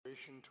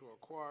congregation, to our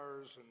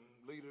choirs and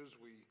leaders,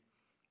 we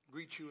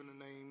greet you in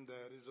the name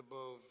that is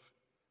above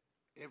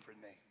every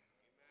name.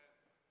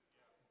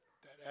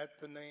 That at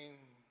the name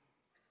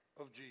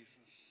of Jesus,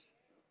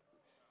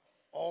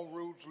 all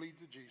roads lead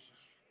to Jesus.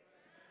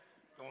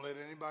 Don't let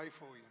anybody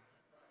fool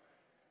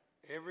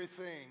you.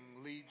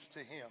 Everything leads to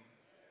him.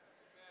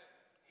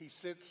 He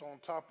sits on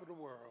top of the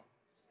world.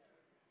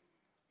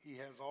 He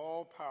has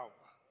all power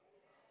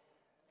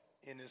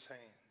in his hands.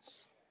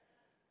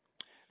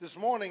 This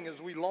morning,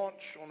 as we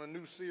launch on a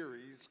new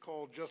series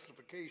called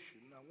Justification,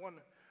 I want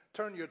to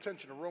turn your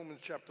attention to Romans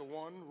chapter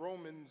 1.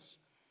 Romans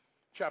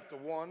chapter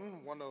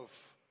 1, one of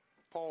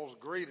Paul's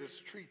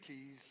greatest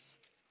treatises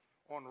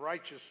on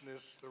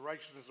righteousness, the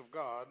righteousness of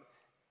God.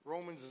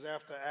 Romans is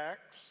after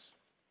Acts.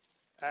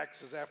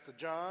 Acts is after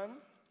John.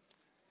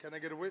 Can I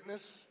get a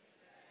witness?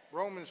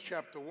 Romans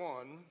chapter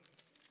 1.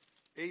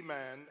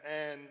 Amen.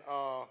 And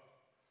I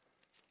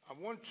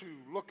want to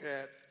look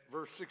at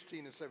verse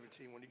 16 and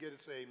 17. When you get it,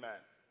 say amen.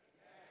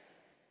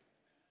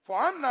 For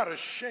I'm not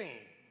ashamed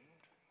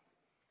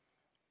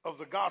of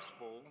the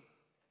gospel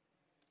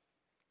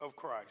of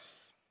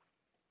Christ.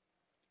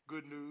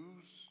 Good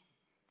news,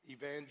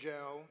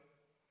 evangel.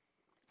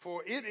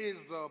 For it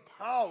is the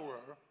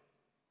power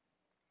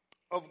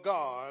of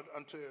God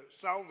unto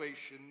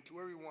salvation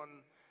to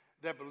everyone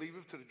that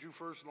believeth, to the Jew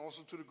first and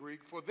also to the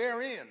Greek. For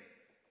therein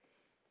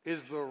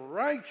is the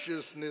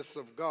righteousness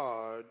of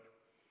God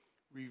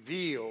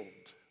revealed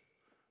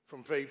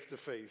from faith to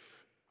faith.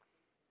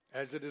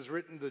 As it is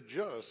written, the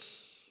just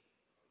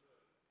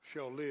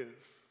shall live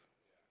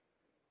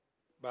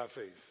by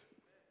faith.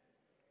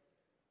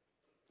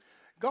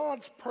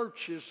 God's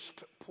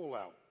purchased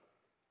pullout.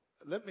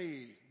 Let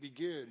me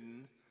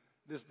begin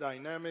this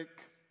dynamic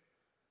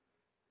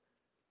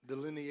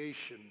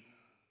delineation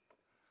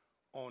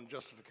on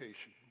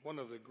justification, one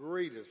of the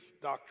greatest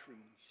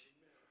doctrines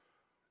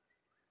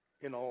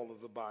in all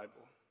of the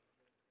Bible.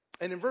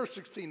 And in verse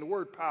 16, the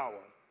word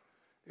power,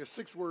 there's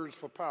 6 words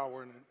for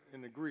power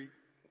in the Greek.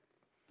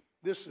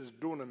 This is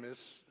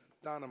dunamis,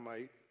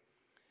 dynamite.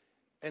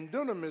 And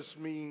dunamis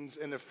means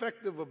an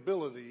effective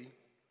ability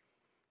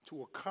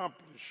to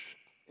accomplish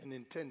an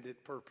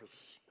intended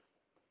purpose.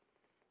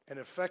 An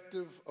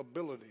effective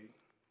ability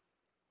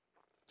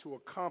to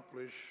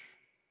accomplish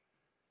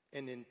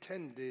an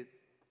intended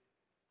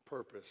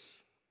purpose.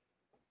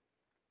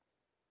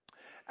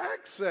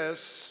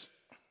 Access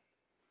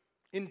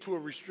into a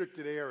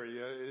restricted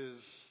area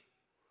is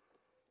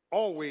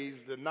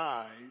always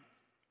denied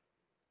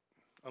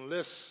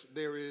unless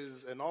there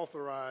is an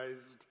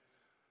authorized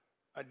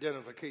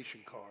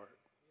identification card,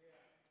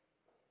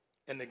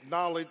 an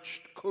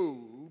acknowledged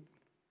code,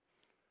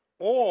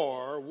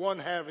 or one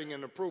having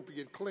an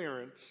appropriate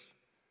clearance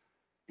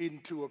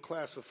into a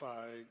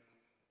classified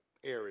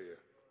area.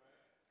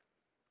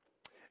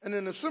 And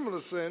in a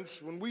similar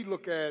sense, when we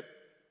look at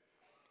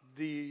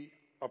the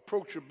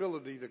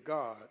approachability to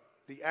God,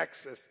 the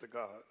access to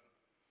God,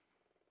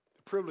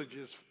 the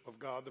privileges of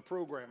God, the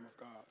program of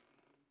God,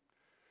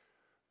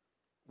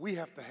 we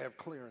have to have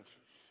clearances.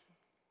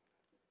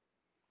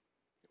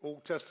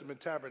 Old Testament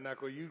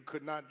tabernacle, you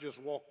could not just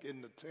walk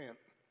in the tent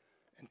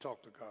and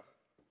talk to God.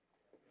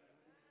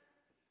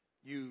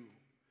 You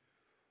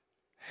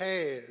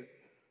had,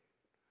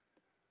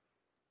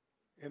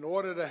 in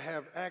order to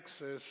have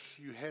access,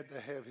 you had to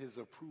have his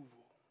approval.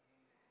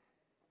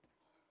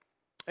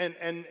 And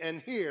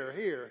here,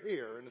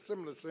 in a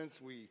similar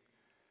sense, we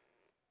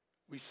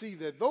see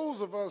that those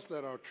of us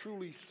that are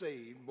truly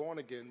saved, born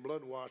again,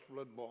 blood-washed,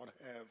 blood-bought,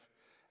 have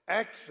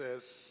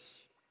access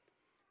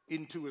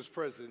into his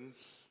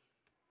presence,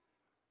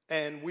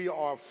 and we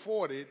are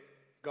afforded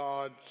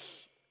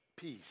God's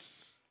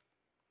peace.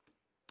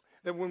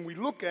 That when we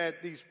look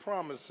at these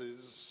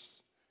promises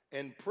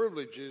and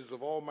privileges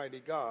of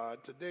Almighty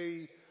God,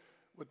 today,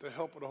 with the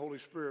help of the Holy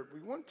Spirit,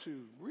 we want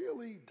to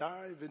really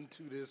dive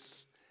into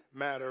this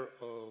matter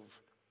of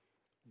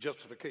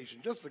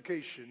justification.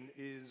 Justification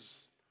is,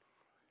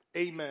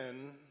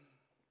 amen,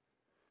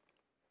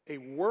 a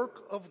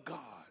work of God,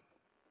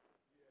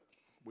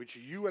 which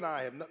you and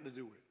I have nothing to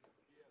do with.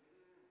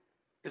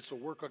 It's a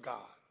work of God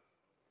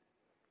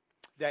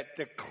that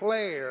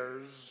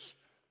declares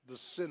the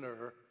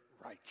sinner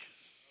righteous.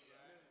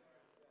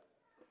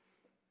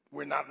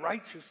 We're not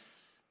righteous.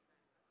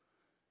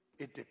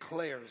 It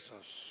declares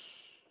us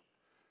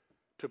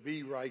to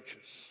be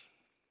righteous.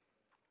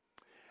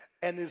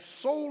 And is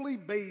solely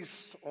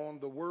based on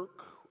the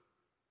work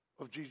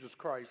of Jesus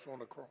Christ on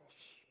the cross.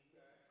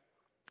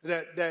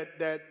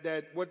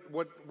 That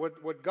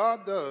what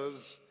God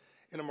does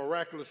in a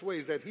miraculous way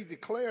is that he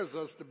declares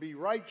us to be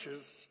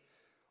righteous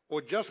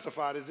or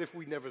justified as if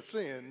we never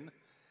sinned,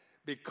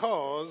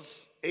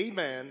 because,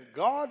 amen,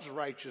 God's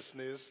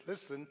righteousness,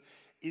 listen,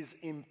 is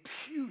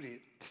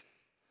imputed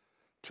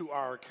to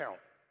our account.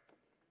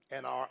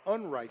 And our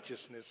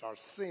unrighteousness, our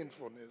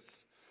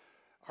sinfulness,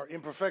 our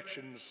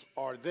imperfections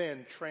are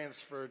then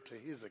transferred to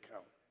his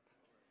account.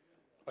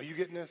 Are you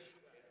getting this?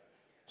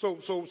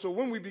 So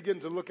when we begin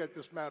to look at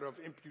this matter of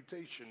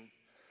imputation,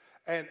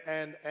 and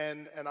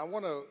I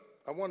want to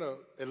to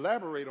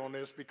elaborate on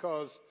this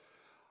because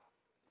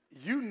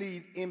you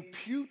need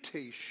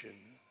imputation,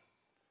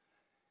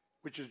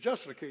 which is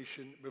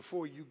justification,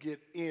 before you get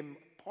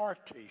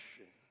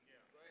impartation,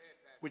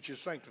 which is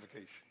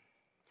sanctification.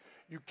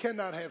 You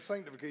cannot have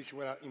sanctification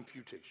without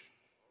imputation.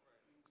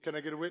 Can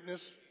I get a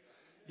witness?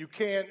 You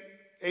can't,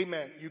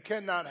 amen, you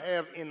cannot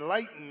have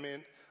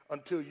enlightenment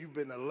until you've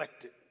been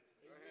elected.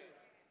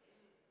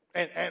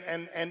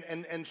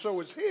 And so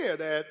it's here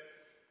that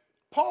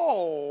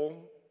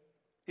Paul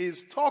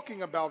is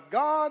talking about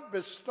God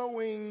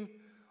bestowing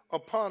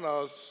upon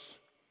us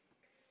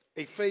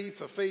a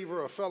faith, a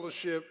favor, a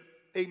fellowship,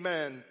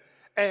 amen,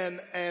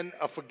 and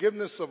a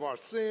forgiveness of our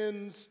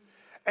sins.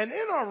 And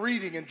in our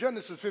reading in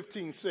Genesis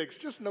 15:6,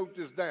 just note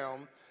this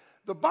down,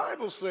 the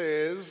Bible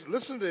says,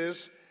 listen to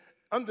this,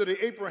 under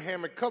the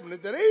Abrahamic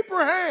covenant, that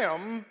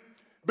Abraham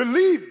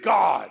believed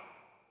God.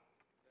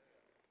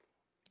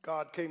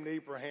 God came to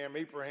Abraham.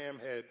 Abraham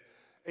had,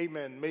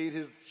 amen, made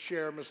his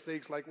share of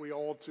mistakes like we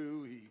all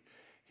do.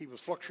 He was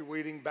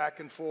fluctuating back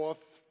and forth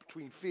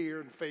between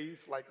fear and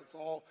faith like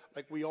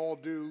we all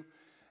do.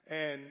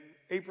 And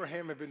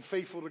Abraham had been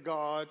faithful to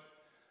God.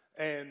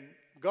 And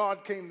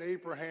God came to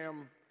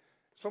Abraham.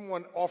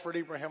 Someone offered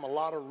Abraham a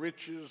lot of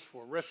riches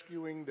for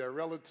rescuing their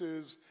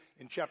relatives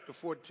in chapter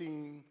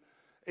 14.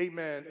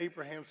 Amen.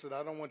 Abraham said,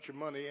 I don't want your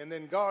money. And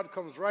then God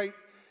comes right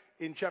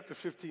in chapter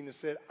 15 and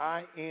said,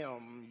 I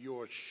am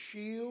your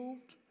shield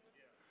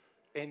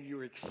and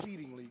your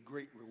exceedingly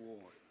great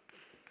reward.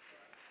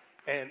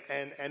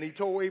 And he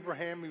told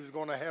Abraham he was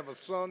going to have a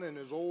son in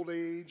his old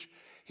age.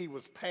 He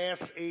was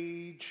past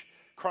age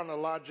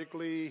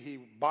chronologically.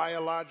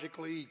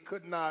 Biologically, he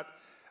could not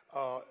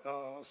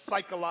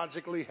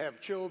psychologically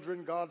have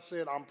children. God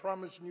said, I'm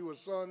promising you a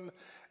son.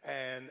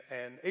 And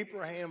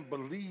Abraham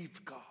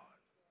believed God.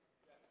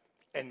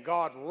 And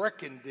God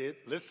reckoned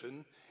it,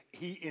 listen,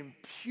 he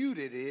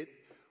imputed it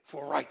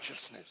for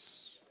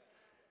righteousness.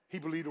 He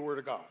believed the word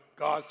of God.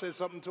 God said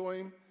something to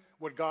him.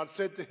 What God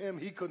said to him,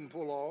 he couldn't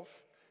pull off.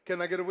 Can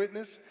I get a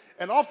witness?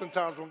 And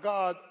oftentimes when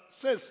God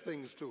says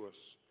things to us,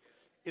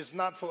 it's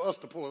not for us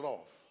to pull it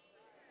off.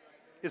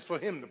 It's for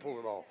him to pull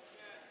it off.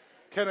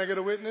 Can I get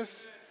a witness?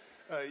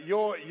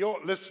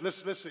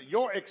 Listen,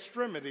 your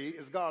extremity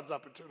is God's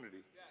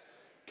opportunity.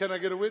 Can I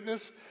get a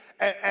witness?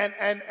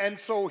 And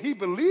so he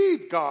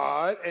believed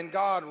God, and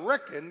God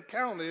reckoned,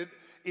 counted,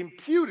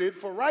 imputed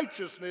for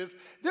righteousness.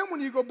 Then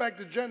when you go back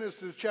to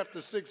Genesis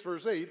chapter 6,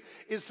 verse 8,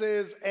 it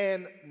says,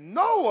 and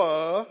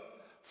Noah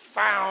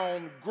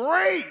found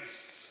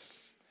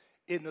grace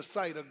in the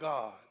sight of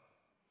God.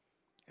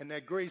 And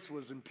that grace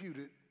was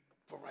imputed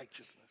for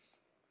righteousness.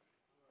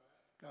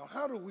 Now,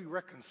 how do we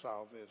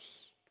reconcile this?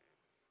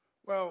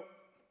 Well,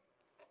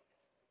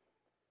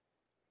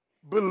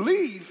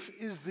 belief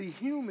is the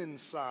human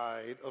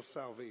side of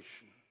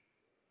salvation.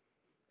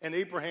 And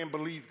Abraham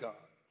believed God.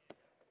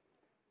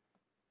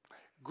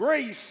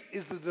 Grace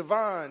is the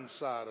divine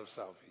side of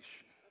salvation.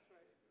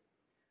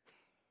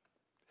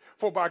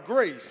 For by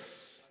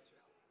grace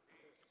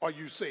are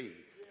you saved.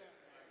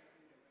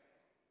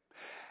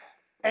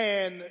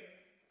 And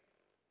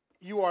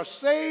you are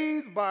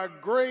saved by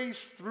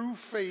grace through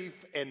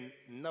faith and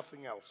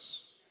nothing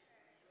else.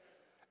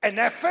 And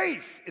that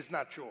faith is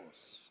not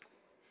yours.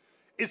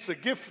 It's a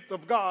gift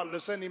of God,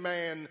 lest any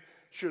man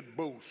should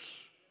boast.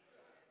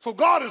 So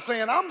God is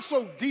saying, I'm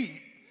so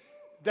deep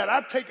that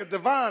I take a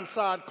divine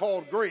side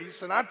called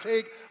grace and I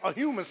take a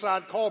human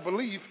side called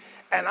belief,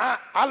 and I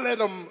let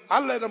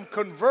them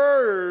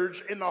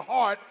converge in the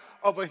heart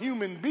of a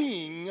human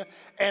being,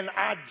 and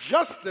I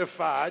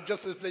justify,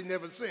 just as they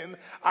never sinned,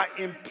 I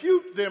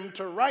impute them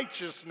to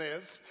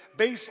righteousness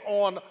based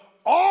on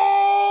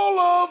all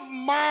of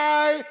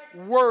my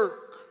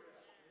work.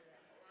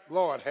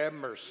 Lord, have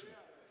mercy.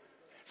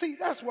 See,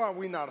 that's why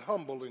we're not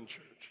humble in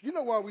church. You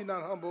know why we're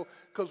not humble?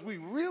 Because we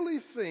really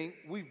think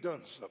we've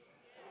done something.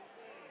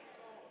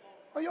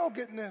 Are y'all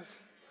getting this?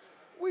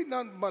 We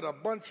nothing but a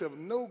bunch of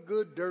no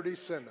good, dirty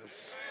sinners.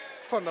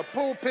 From the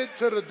pulpit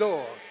to the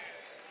door.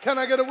 Can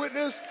I get a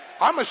witness?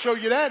 I'm going to show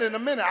you that in a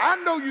minute. I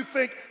know you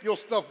think your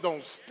stuff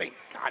don't stink.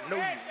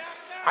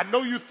 I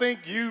know you think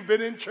you've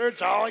been in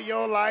church all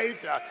your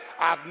life.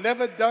 I've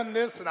never done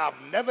this and I've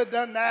never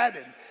done that.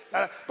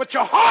 But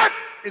your heart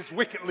is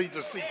wickedly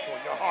deceitful.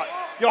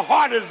 Your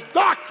heart is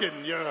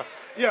darkened.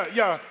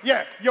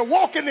 You're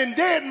walking in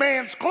dead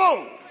man's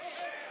clothes.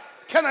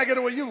 Can I get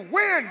away? You're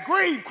wearing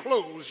grave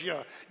clothes.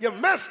 You're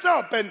messed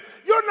up, and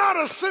you're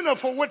not a sinner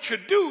for what you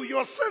do.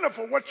 You're a sinner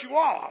for what you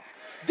are.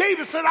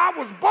 David said, I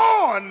was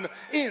born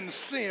in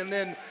sin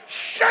and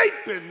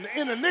shapen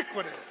in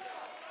iniquity.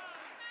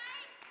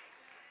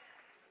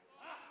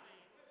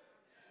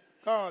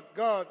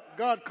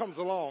 God comes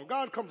along.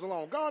 God comes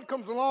along. God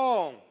comes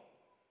along.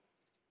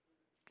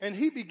 And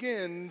he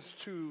begins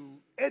to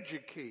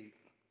educate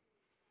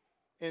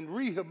and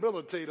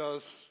rehabilitate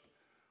us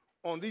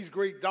on these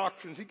great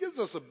doctrines. He gives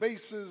us a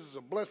basis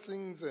of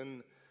blessings,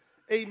 and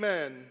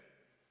amen.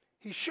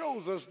 He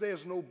shows us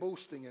there's no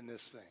boasting in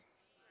this thing.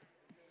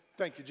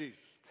 Thank you, Jesus.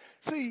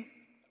 See,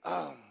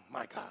 oh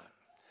my God.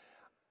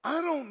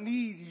 I don't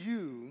need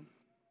you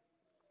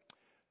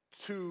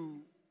to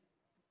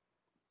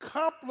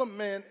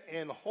compliment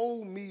and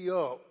hold me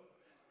up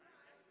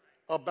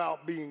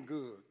about being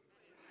good.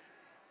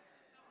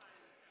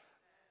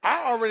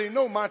 I already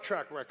know my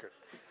track record.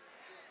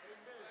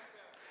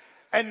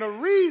 And the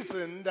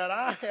reason that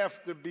I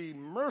have to be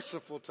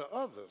merciful to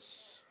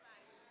others,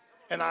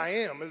 and I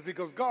am, is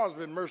because God's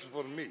been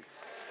merciful to me.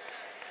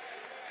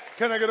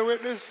 Can I get a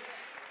witness?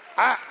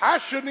 I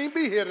shouldn't even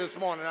be here this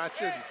morning. I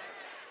shouldn't.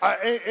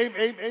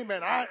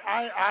 Amen.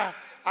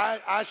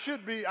 I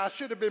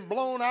should have been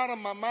blown out of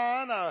my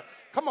mind.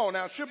 Come on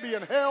now, should be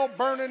in hell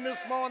burning this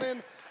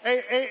morning.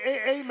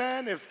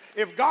 Amen.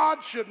 If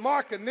God should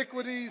mark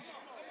iniquities,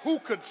 who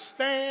could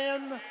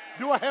stand?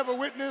 Do I have a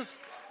witness?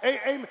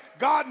 Amen.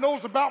 God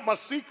knows about my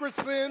secret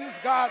sins.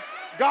 God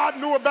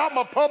knew about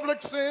my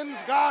public sins.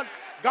 God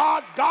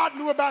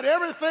knew about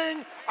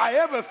everything I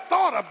ever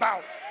thought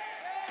about.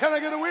 Can I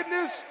get a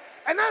witness?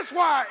 And that's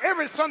why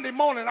every Sunday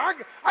morning I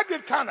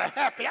get kind of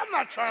happy. I'm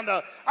not trying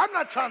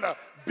to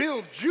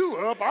build you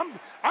up.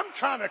 I'm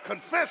trying to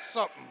confess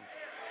something.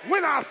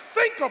 When I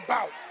think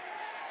about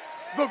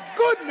the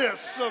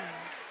goodness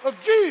of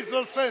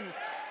Jesus and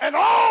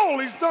all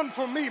he's done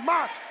for me,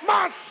 my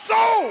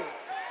soul,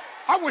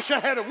 I wish I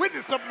had a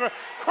witness up there,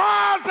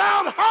 cries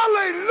out,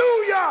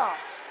 hallelujah.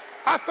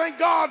 I thank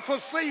God for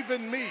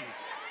saving me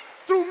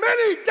through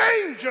many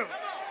dangers,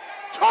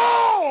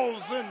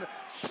 toils, and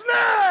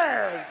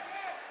snares.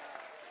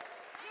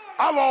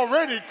 I've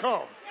already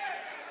come.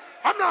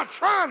 I'm not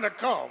trying to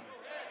come.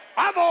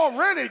 I've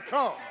already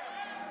come.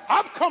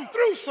 I've come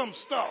through some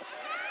stuff.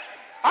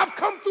 I've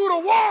come through the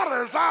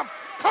waters. I've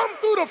come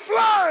through the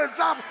floods.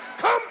 I've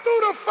come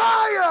through the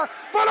fire,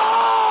 but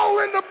all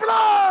in the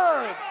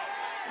blood.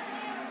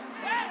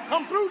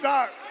 Come through,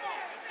 Doc.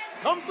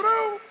 Come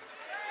through.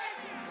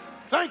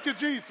 Thank you,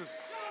 Jesus.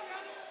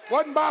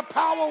 Wasn't by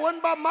power,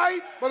 wasn't by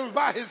might, but it was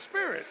by his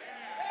spirit.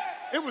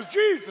 It was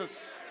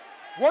Jesus.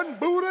 Wasn't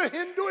Buddha,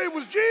 Hindu, it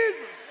was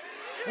Jesus.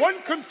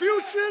 Wasn't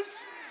Confucius,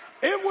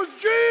 it was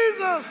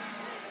Jesus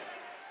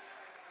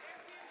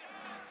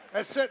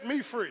that set me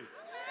free.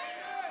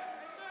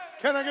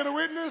 Can I get a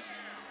witness?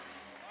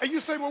 And you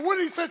say, well, what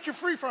did he set you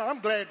free from? I'm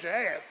glad you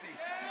asked.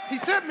 He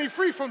set me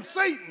free from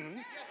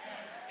Satan.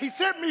 He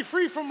set me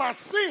free from my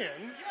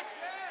sin.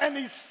 And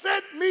he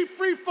set me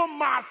free from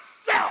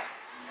myself.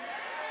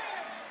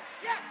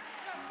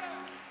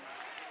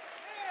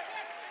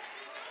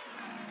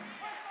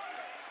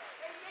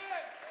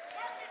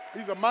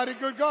 He's a mighty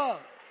good God.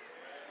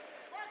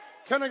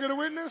 Can I get a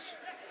witness?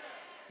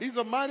 He's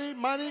a mighty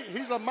good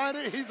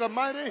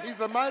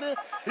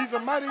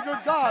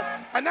God.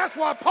 And that's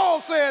why Paul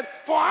said,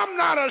 for I'm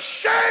not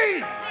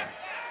ashamed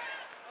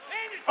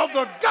of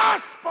the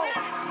gospel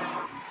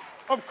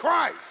of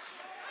Christ.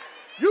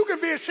 You can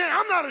be ashamed.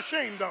 I'm not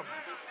ashamed of it.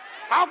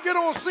 I'll get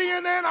on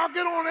CNN, I'll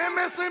get on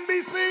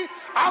MSNBC,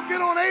 I'll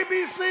get on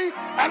ABC,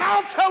 and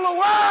I'll tell the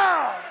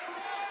world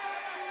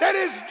that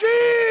it's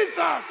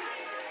Jesus.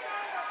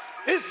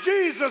 It's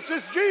Jesus,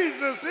 it's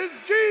Jesus, it's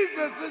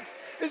Jesus,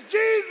 it's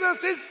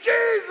Jesus, it's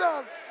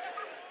Jesus.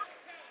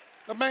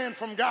 The man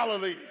from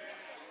Galilee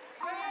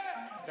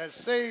that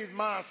saved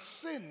my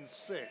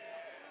sin-sick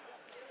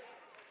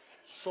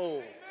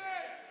soul.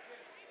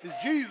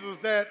 It's Jesus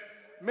that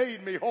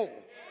made me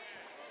whole.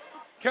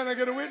 Can I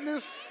get a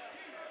witness?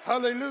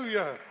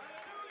 Hallelujah.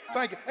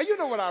 Thank you. And you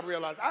know what I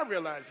realized? I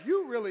realized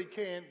you really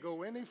can't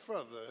go any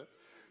further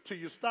till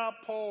you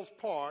stop Paul's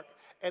Park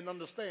and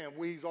understand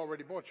where he's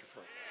already bought you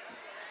from.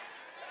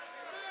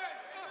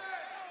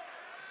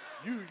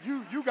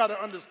 You got to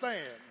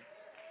understand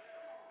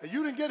that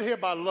you didn't get here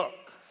by luck,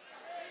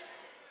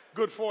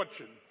 good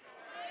fortune,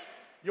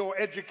 your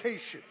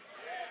education,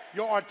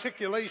 your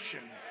articulation,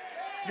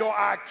 your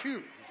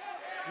IQ.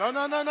 No.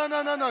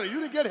 You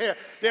didn't get here.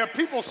 There are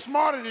people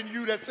smarter than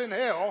you that's in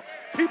hell.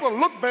 People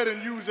look better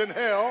than you's in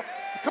hell.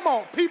 Come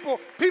on, people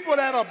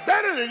that are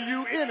better than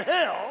you in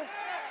hell.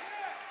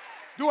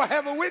 Do I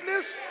have a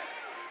witness?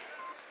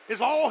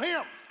 It's all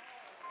him.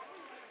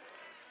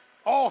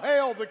 All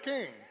hail the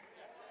King.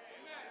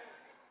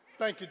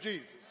 Thank you,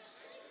 Jesus.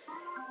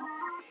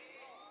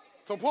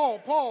 So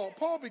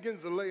Paul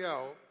begins to lay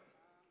out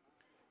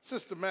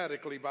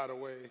systematically, by the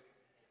way,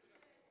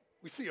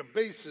 we see a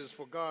basis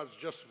for God's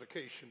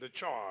justification, the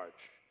charge.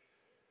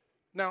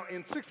 Now,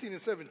 in 16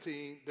 and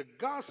 17, the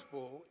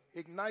gospel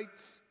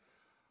ignites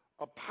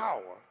a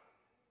power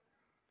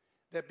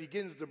that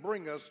begins to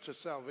bring us to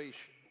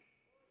salvation.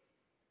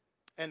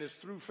 And it's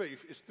through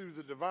faith. It's through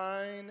the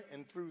divine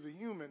and through the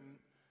human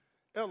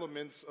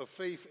elements of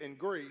faith and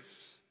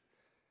grace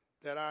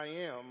that I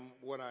am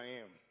what I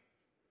am.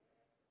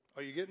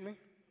 Are you getting me?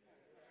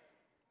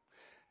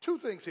 Two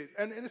things here,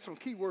 and there's some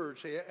key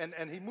words here,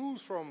 and he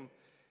moves from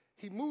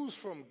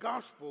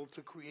gospel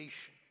to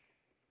creation.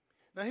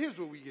 Now here's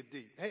where we get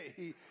deep.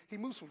 Hey, he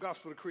moves from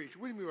gospel to creation.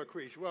 What do you mean by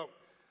creation? Well,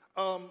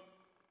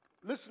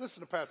 listen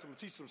to Pastor. I'm going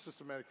to teach some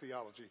systematic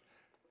theology.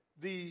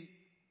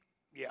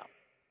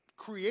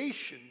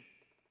 Creation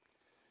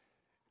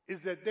is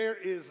that there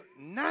is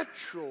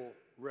natural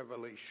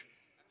revelation.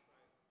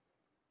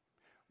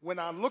 When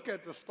I look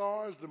at the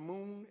stars, the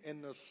moon,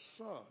 and the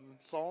sun,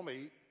 Psalm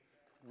 8,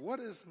 what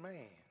is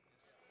man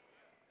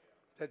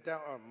that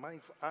thou art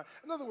mindful?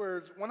 In other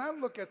words, when I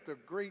look at the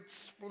great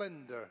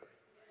splendor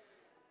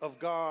of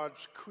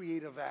God's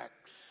creative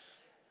acts,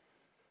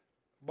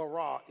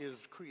 bara is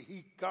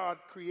God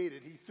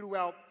created. He threw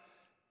out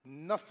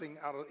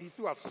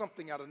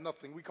something out of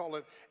nothing. We call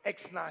it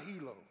ex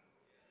nihilo.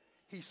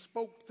 He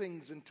spoke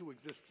things into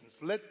existence.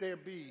 Let there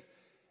be,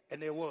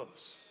 and there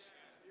was.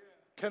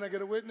 Can I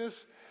get a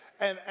witness?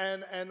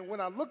 And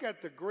when I look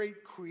at the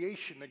great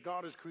creation that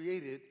God has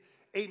created,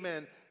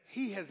 amen,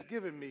 he has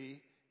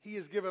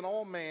given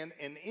all man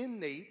an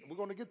innate, we're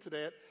going to get to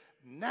that,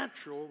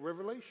 natural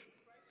revelation.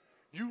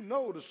 You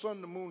know the sun,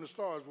 the moon, the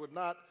stars were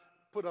not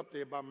put up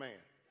there by man.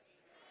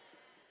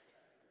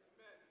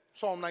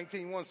 Psalm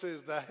 19:1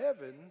 says, the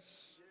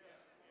heavens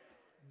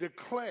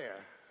declare.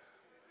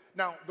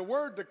 Now, the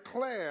word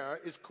declare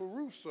is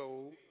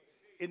caruso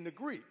in the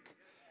Greek.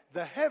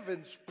 The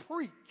heavens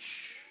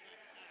preach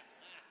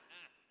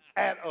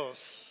at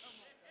us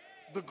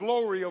the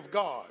glory of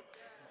God.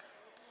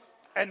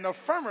 And the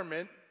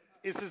firmament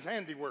is his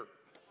handiwork.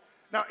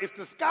 Now, if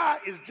the sky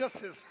is just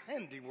his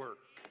handiwork,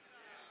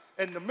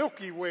 and the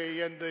Milky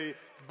Way and the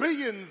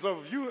billions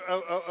of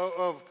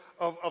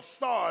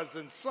stars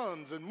and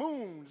suns and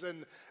moons,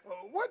 and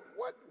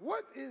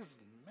what is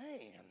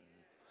man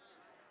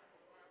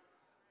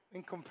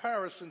in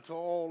comparison to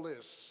all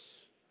this?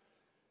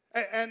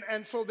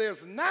 And so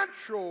there's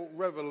natural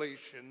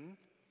revelation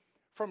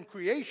from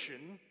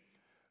creation,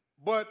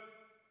 but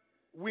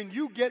when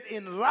you get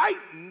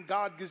enlightened,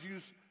 God gives you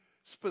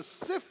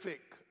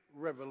specific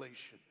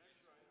revelation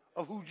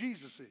of who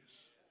Jesus is.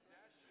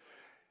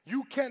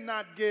 You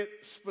cannot get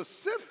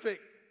specific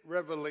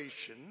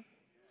revelation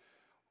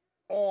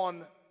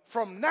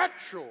from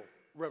natural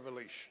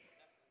revelation.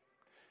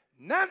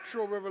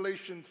 Natural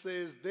revelation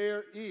says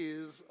there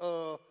is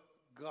a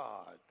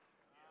God.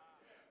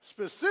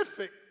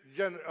 Specific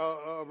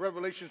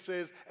revelation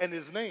says, and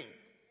his name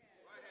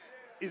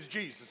is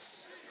Jesus.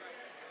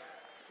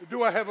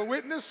 Do I have a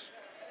witness?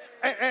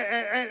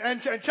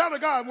 And child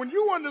of God, when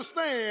you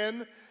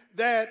understand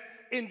that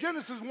in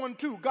Genesis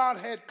 1:2, God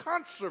had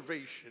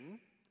conservation.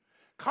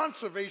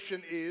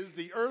 Conservation is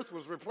the earth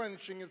was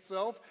replenishing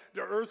itself.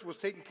 The earth was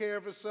taking care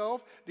of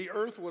itself. The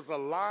earth was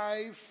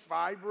alive,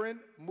 vibrant,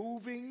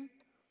 moving.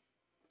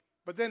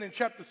 But then in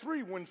chapter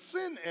 3, when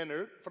sin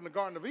entered from the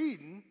Garden of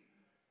Eden,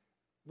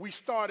 we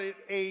started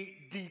a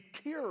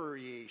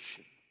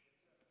deterioration.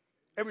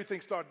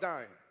 Everything started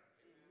dying.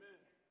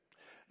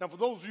 Now, for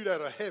those of you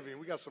that are heavy, and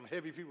we got some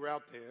heavy people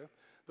out there,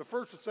 the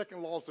first and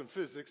second laws in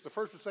physics, the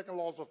first and second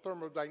laws of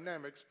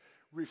thermodynamics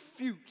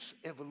refutes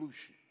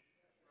evolution.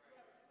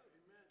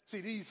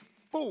 See, these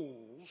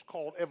fools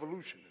called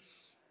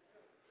evolutionists,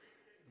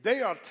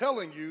 they are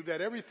telling you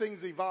that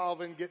everything's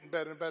evolving, getting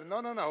better and better.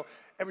 No.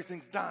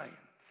 Everything's dying.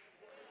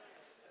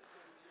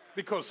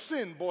 Because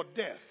sin brought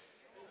death.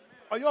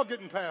 Are y'all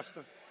getting past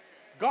it?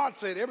 God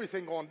said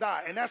everything gonna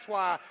die. And that's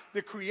why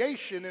the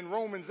creation in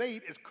Romans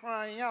 8 is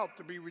crying out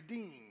to be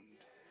redeemed.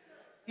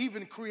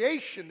 Even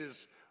creation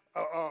is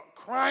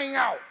crying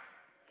out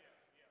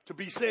to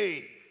be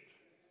saved.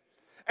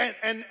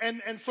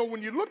 And so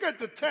when you look at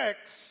the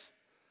text,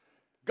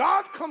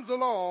 God comes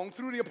along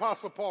through the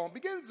Apostle Paul and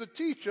begins to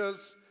teach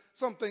us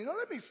something. Now,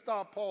 let me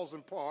stop, pause,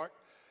 and park,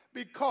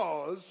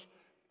 because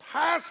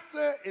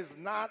pastor is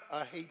not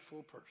a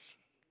hateful person.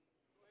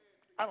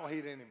 I don't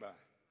hate anybody.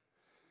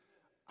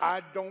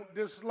 I don't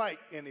dislike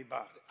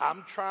anybody.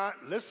 I'm trying,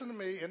 listen to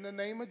me, in the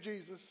name of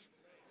Jesus,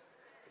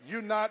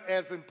 you're not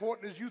as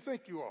important as you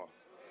think you are.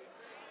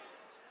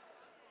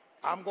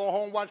 I'm going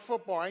home and watch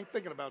football. I ain't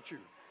thinking about you.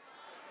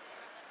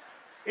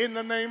 In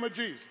the name of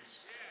Jesus.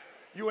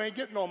 You ain't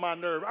getting on my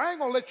nerve. I ain't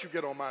going to let you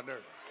get on my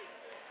nerve.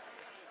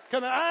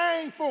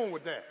 I ain't fooling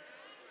with that.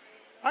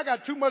 I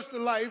got too much to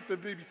life to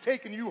be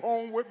taking you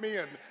home with me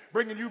and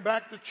bringing you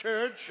back to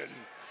church and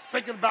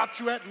thinking about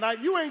you at night.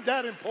 You ain't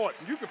that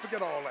important. You can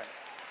forget all that.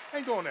 I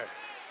ain't going there.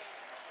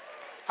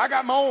 I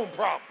got my own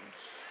problems.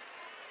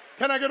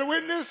 Can I get a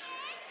witness?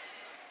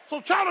 So,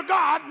 child of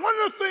God, one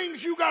of the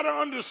things you got to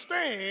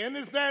understand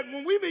is that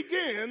when we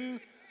begin,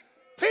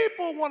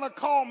 people want to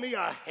call me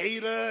a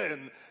hater,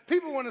 and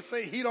people want to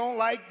say he don't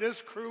like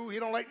this crew, he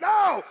don't like.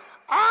 No,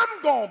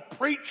 I'm going to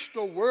preach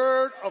the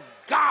word of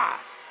God.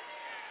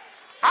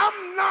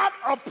 I'm not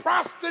a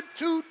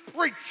prostitute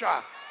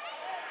preacher.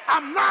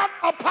 I'm not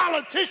a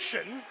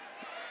politician.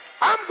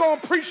 I'm going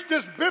to preach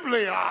this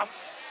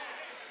Biblios.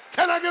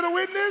 Can I get a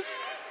witness?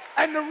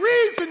 And the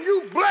reason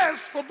you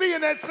blessed for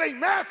being at St.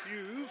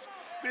 Matthew's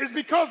is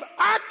because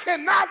I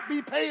cannot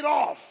be paid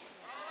off.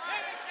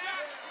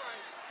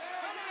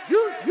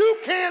 You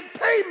can't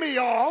pay me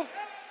off.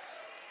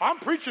 I'm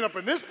preaching up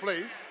in this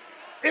place.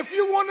 If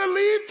you want to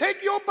leave,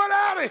 take your butt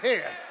out of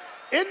here.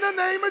 In the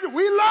name of,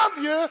 we love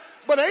you,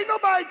 but ain't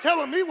nobody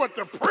telling me what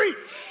to preach.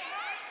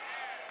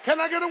 Can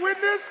I get a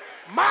witness?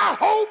 My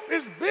hope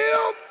is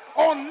built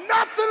on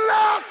nothing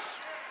less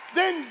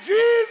than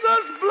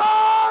Jesus'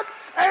 blood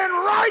and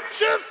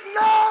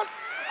righteousness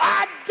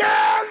I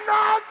dare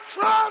not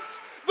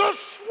trust the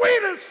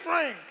sweetest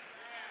frame,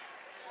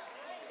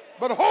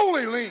 but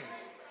wholly lean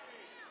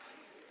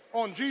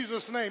on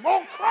Jesus' name.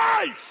 On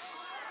Christ,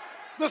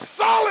 the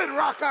solid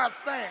rock I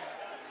stand.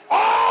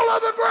 All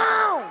of the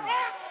ground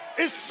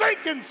is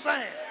sinking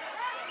sand.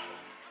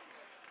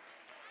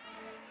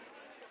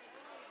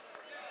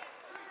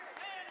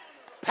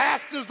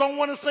 Pastors don't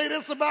want to say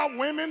this about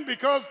women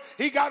because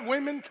he got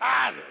women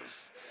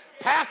tithers.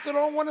 Pastor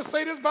don't want to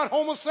say this about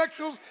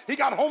homosexuals. He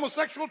got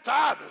homosexual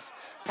tithers.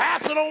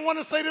 Pastor don't want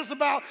to say this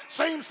about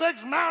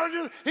same-sex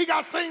marriages. He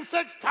got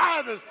same-sex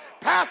tithers.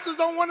 Pastors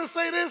don't want to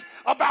say this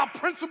about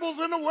principles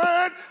in the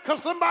word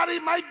because somebody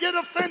might get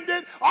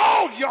offended.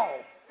 All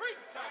y'all.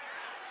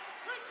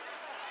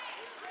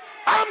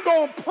 I'm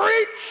going to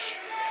preach.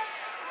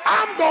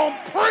 I'm going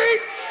to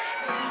preach.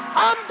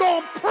 I'm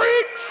going to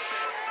preach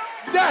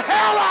the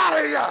hell out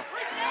of you.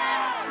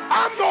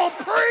 I'm going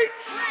to preach.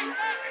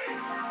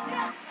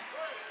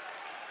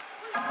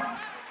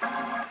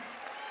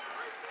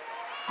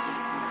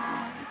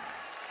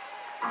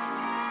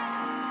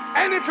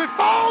 And if it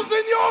falls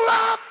in your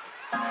lap,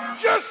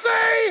 just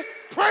say,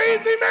 praise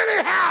him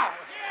anyhow.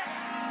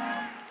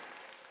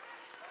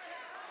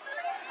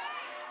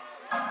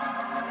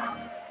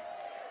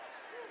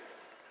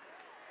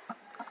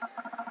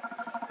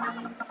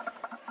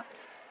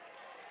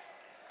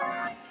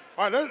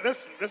 All right,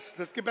 let's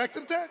get back to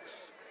the text.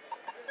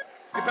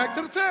 Let's get back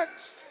to the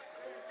text.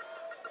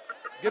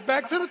 Get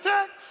back to the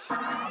text.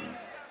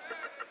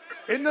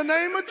 In the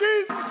name of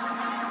Jesus,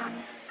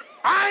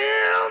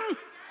 I am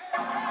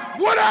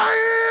what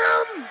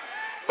I am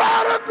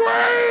by the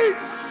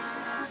grace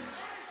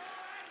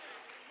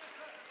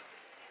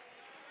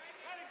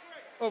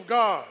of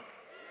God.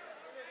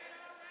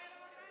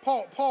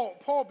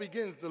 Paul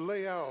begins to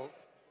lay out,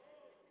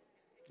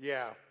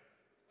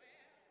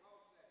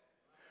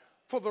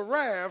 for the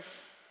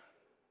wrath,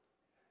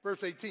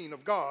 verse 18,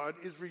 of God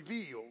is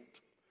revealed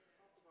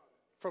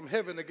from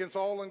heaven against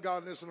all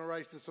ungodliness and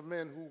unrighteousness of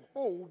men who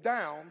hold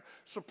down,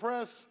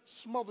 suppress,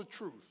 smother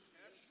truth.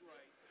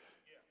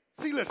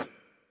 See, listen,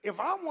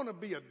 if I want to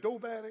be a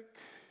dope addict,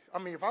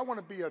 if I want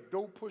to be a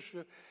dope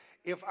pusher,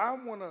 if I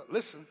want to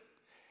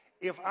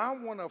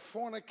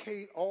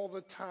fornicate all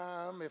the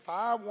time, if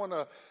I want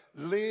to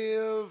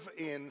live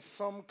in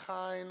some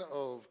kind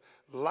of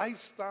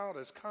lifestyle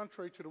that's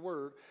contrary to the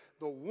word,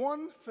 the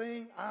one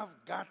thing I've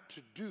got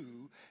to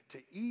do to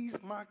ease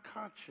my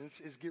conscience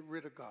is get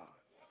rid of God.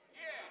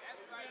 Yeah,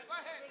 that's right. Go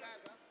ahead,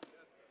 Pastor.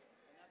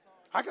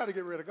 I got to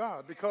get rid of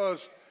God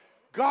because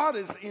God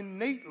is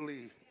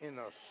innately in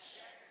us.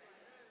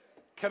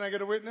 Can I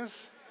get a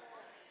witness?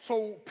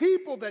 So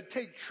people that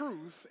take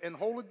truth and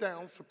hold it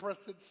down,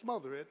 suppress it,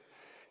 smother it,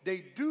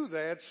 they do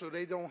that so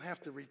they don't have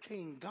to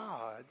retain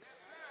God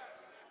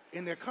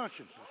in their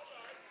consciences.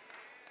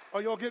 Oh,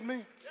 y'all get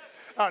me?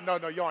 No,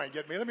 y'all ain't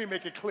get me. Let me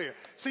make it clear.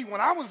 See,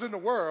 when I was in the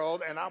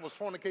world and I was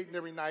fornicating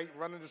every night,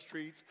 running the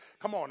streets,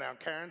 come on now,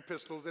 carrying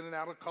pistols in and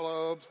out of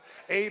clubs,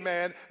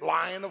 amen,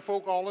 lying to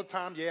folk all the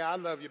time. Yeah, I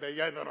love you, baby.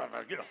 You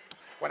know,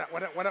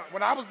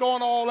 when I was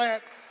doing all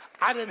that,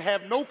 I didn't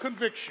have no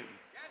conviction.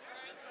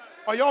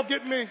 Are y'all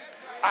getting me?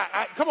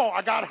 Come on,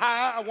 I got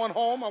high. I went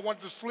home. I went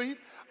to sleep.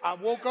 I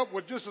woke up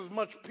with just as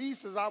much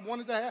peace as I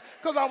wanted to have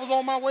because I was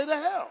on my way to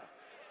hell.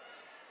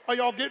 Are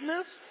y'all getting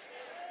this?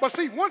 But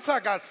see, once I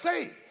got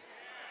saved,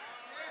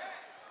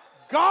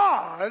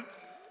 God,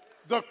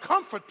 the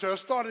comforter,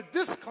 started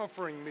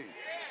discomforting me.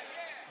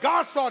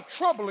 God started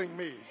troubling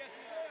me.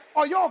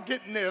 Are y'all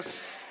getting this?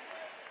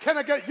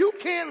 You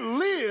can't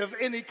live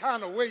any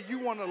kind of way you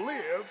want to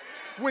live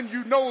when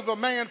you know the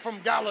man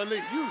from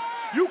Galilee.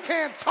 You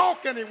can't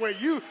talk anyway.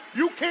 You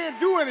can't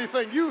do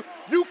anything. You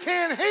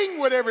can't hang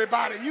with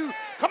everybody.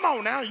 Come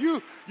on now.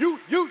 You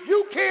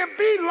can't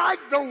be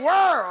like the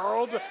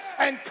world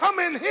and come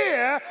in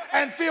here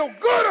and feel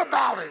good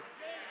about it.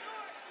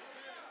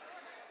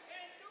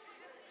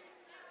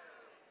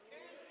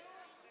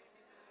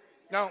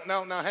 Now,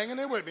 hang in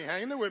there with me.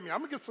 I'm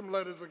going to get some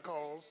letters and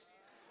calls.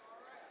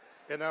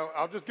 And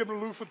I'll just give them a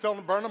loose and tell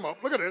them to burn them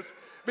up. Look at this.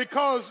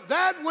 Because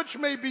that which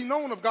may be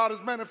known of God is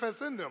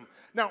manifest in them.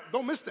 Now,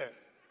 don't miss that.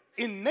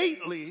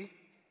 Innately,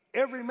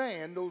 every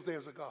man knows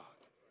there's a God.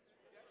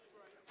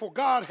 For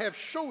God hath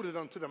showed it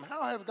unto them.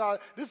 How have God?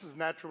 This is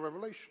natural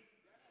revelation.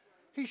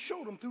 He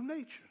showed them through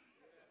nature.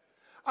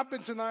 I've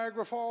been to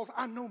Niagara Falls.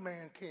 I know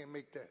man can't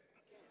make that.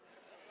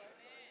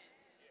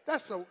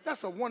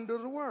 That's a wonder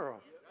of the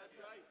world.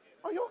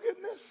 Are y'all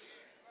getting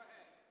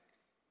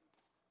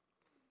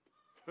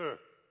this?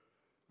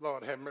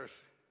 Lord have mercy.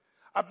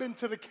 I've been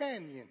to the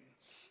canyons.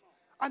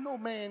 I know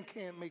man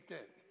can't make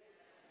that.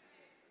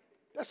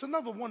 That's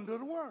another wonder of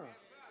the world.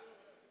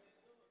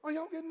 Are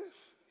y'all getting this?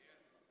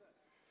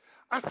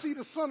 I see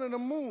the sun and the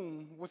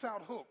moon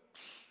without hooks.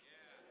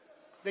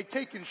 They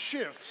taking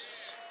shifts.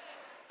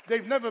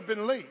 They've never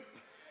been late.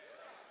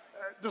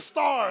 The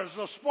stars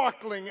are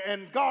sparkling,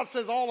 and God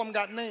says all of them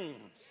got names.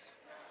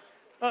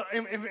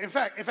 In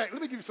fact, let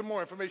me give you some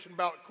more information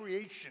about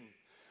creation.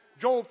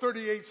 Job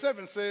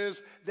 38:7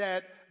 says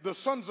that the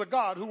sons of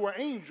God, who were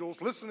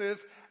angels, listen to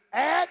this,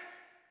 at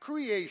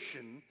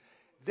creation,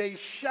 they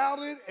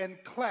shouted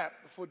and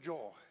clapped for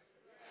joy.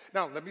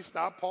 Now, let me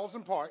stop, pause,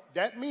 and park.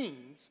 That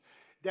means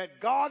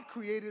that God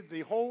created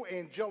the whole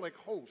angelic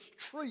host,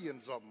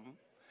 trillions of them,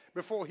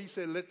 before he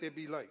said, let there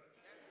be light.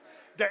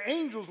 The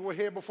angels were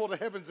here before the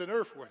heavens and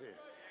earth were here.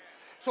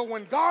 So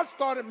when God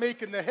started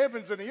making the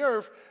heavens and the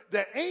earth,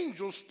 the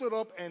angels stood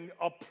up and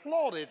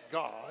applauded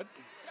God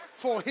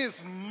for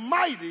his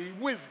mighty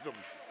wisdom.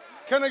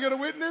 Can I get a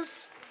witness?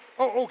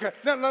 Oh, okay.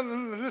 Now,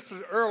 this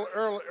is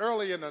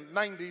early in the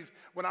 90s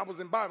when I was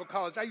in Bible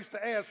college. I used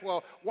to ask,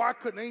 well, why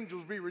couldn't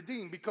angels be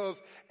redeemed?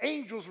 Because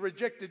angels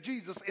rejected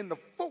Jesus in the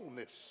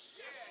fullness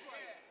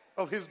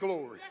of his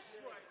glory.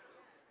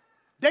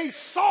 They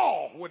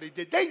saw what he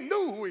did. They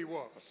knew who he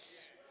was.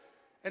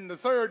 And the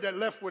third that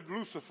left with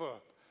Lucifer,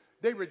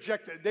 they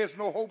rejected. There's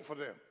no hope for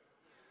them.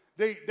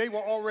 They were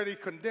already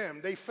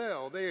condemned. They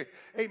fell. They're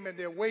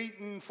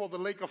waiting for the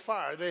lake of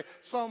fire.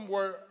 Some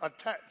were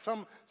attacked.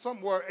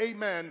 Some were,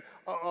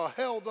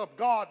 held up.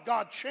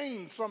 God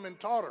chained some in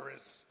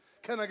Tartarus.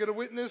 Can I get a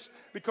witness?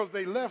 Because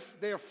they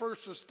left their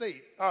first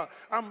estate.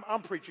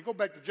 I'm preaching. Go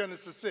back to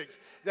Genesis 6.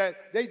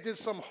 That they did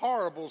some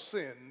horrible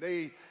sin.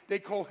 They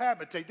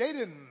cohabitate. They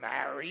didn't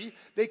marry.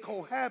 They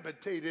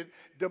cohabitated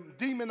the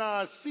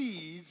demonized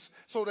seeds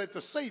so that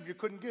the Savior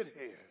couldn't get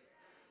here.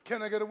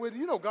 Can I get a witness?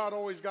 You know God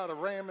always got a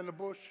ram in the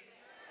bush.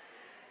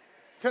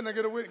 Can I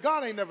get a witness?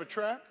 God ain't never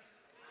trapped.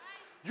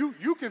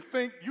 You can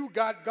think you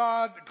got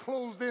God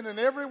closed in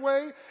every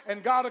way,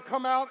 and God will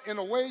come out in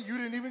a way you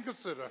didn't even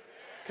consider.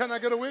 Can I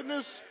get a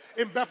witness?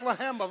 In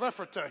Bethlehem of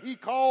Ephratah, he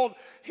called,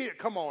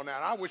 come on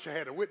now, I wish I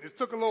had a witness,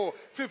 took a little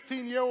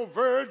 15-year-old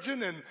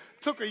virgin and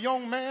took a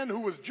young man who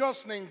was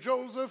just named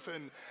Joseph,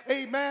 and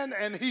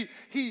and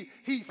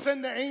he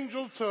sent the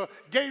angel to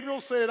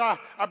Gabriel, said, I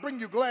bring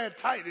you glad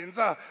tidings.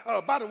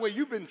 By the way,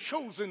 you've been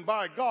chosen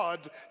by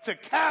God to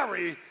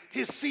carry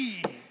his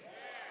seed.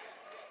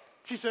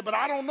 She said, but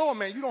I don't know a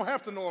man. You don't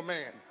have to know a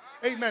man.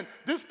 Amen.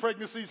 This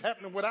pregnancy is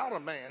happening without a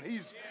man.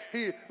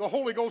 The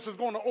Holy Ghost is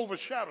going to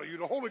overshadow you.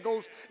 The Holy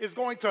Ghost is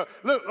going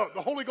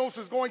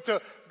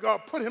to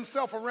put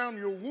himself around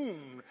your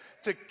womb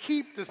to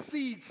keep the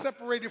seed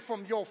separated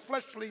from your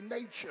fleshly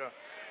nature.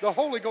 The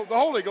Holy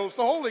Ghost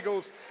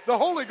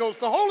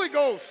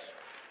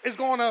is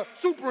going to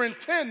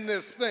superintend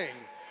this thing.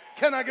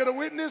 Can I get a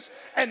witness?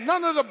 And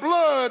none of the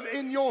blood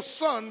in your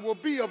son will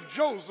be of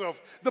Joseph.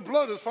 The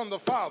blood is from the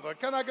Father.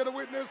 Can I get a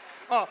witness?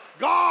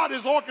 God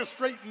is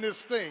orchestrating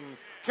this thing.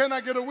 Can I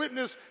get a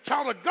witness?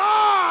 Child of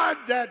God,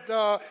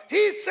 that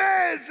he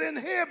says in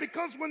here,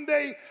 because when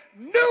they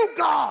knew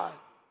God,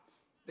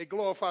 they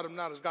glorified him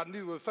not as God.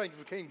 Neither were the things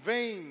became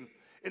vain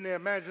in their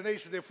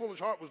imagination. Their foolish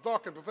heart was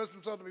darkened, professed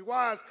themselves to be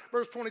wise.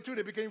 Verse 22,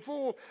 they became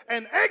fools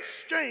and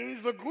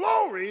exchanged the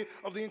glory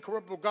of the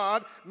incorruptible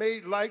God,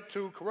 made like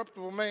to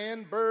corruptible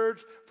man,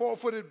 birds,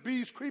 four-footed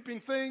beasts, creeping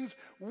things.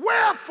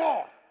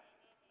 Wherefore?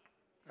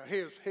 Now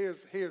here's the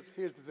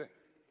thing.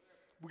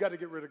 We got to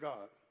get rid of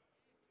God.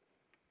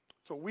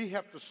 So we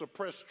have to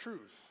suppress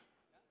truth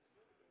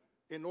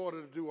in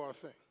order to do our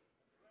thing.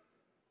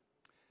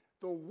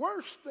 The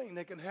worst thing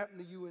that can happen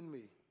to you and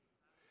me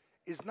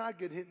is not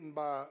get hit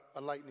by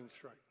a lightning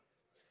strike.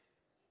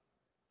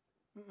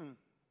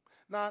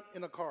 Not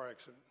in a car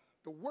accident.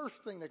 The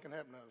worst thing that can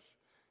happen to us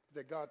is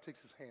that God takes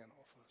his hand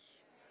off us.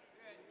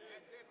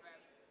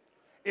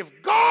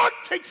 If God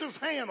takes his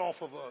hand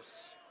off of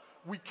us,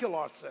 we kill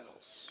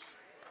ourselves.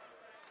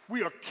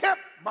 We are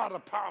kept by the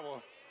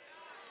power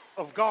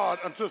of God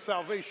until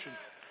salvation.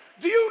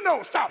 Do you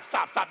know, stop.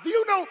 Do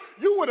you know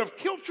you would have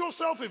killed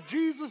yourself if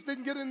Jesus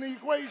didn't get in the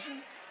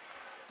equation?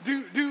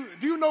 Do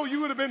you know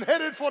you would have been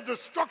headed for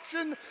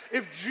destruction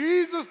if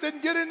Jesus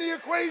didn't get in the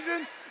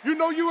equation? You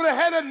know you would have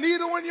had a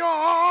needle in your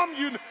arm.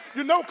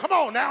 You know, come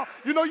on now.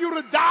 You know you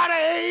would have died of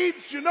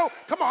AIDS. You know,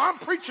 come on, I'm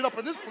preaching up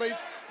in this place.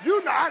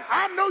 You know,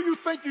 I know you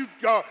think you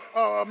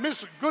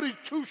Miss Goody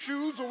Two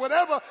Shoes or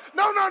whatever.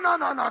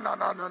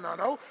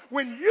 No.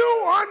 When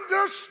you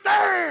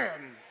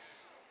understand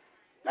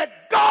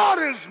that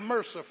God is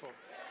merciful,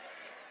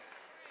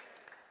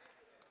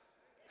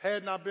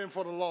 had not been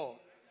for the Lord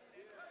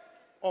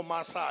on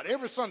my side.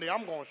 Every Sunday,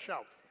 I'm going to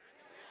shout.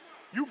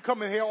 You can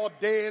come in here all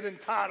dead and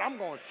tired. I'm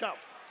going to shout.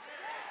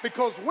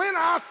 Because when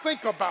I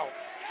think about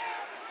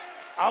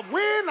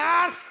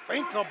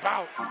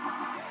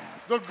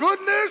the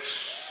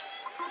goodness,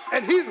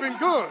 and he's been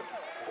good,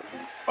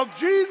 of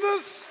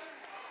Jesus,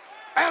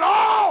 and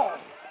all.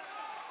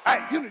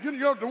 Hey, you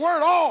know the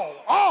word all.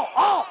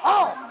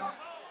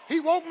 He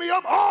woke me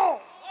up,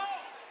 all.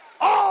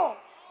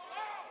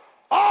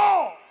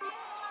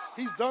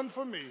 He's done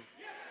for me.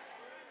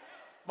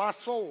 My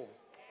soul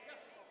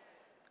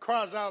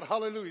cries out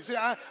hallelujah. See,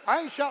 I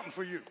ain't shouting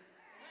for you.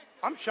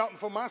 I'm shouting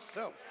for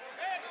myself.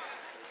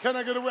 Can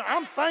I get away?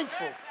 I'm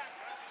thankful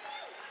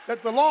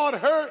that the Lord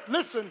heard.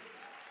 Listen,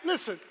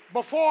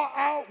 before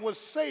I was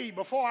saved,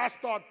 before I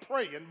start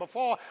praying,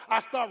 before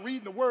I start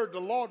reading the word, the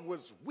Lord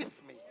was with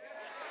me.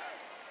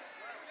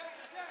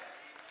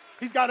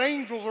 He's got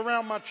angels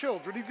around my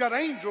children. He's got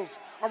angels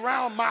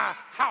around my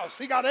house.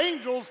 He got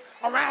angels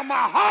around my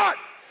heart.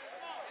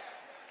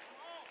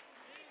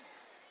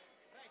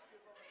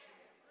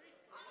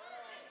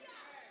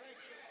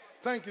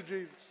 Thank you,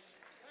 Jesus.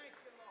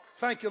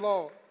 Thank you,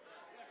 Lord.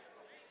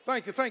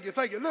 Thank you, thank you,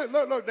 thank you.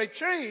 Look, they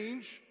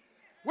change.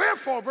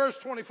 Wherefore, verse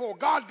 24,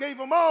 God gave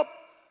them up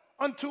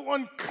unto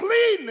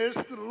uncleanness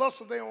to the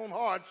lust of their own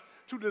hearts,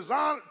 to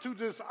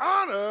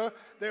dishonor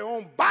their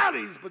own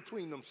bodies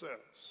between themselves.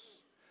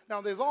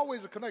 Now, there's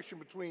always a connection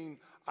between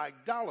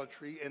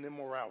idolatry and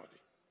immorality.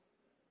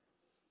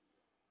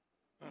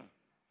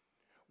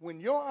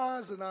 When your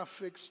eyes are not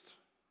fixed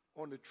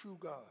on the true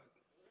God,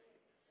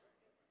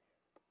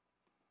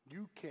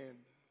 you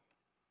can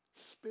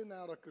spin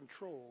out of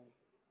control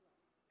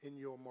in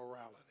your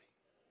morality.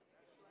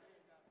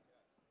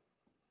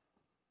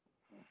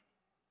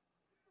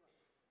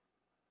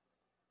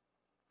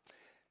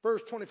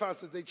 Verse 25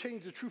 says, they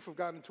changed the truth of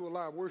God into a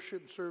lie,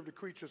 worship and serve the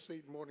creature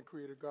Satan more than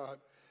created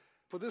God.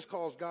 For this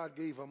cause God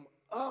gave them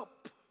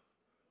up.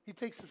 He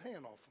takes his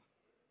hand off them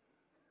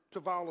to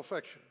vile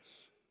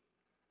affections.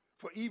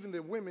 For even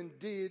the women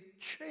did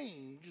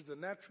change the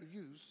natural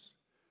use,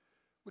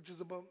 which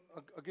is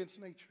against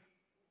nature.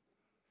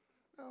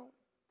 Now,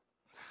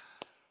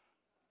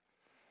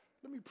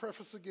 let me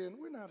preface again,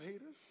 we're not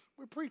haters,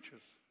 we're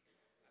preachers.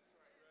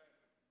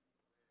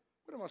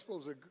 What am I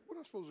supposed to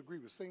agree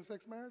with?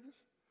 Same-sex marriages?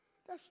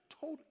 That's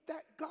total.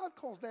 That God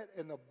calls that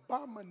an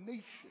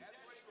abomination.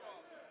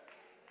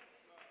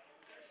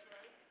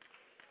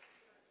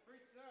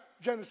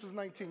 Genesis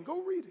 19.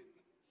 Go read it.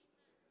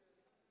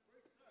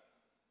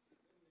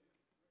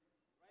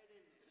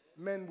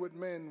 Men with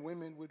men,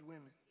 women with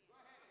women.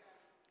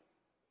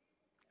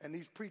 And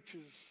these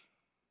preachers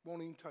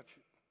won't even touch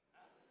it.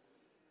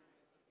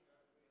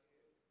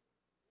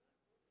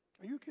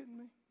 Are you kidding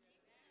me?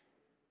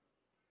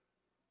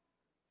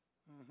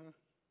 Mm-hmm.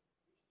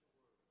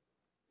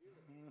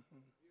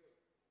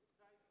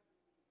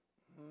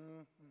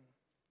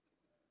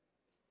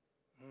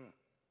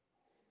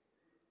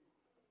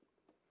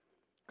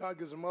 God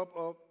gives them up,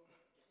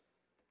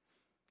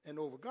 and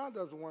over. God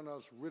doesn't want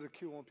us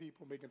ridiculing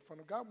people, making fun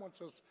of. God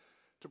wants us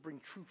to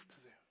bring truth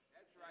to them.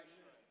 That's right.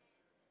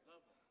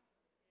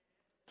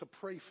 To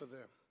pray for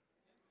them,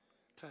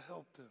 to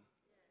help them,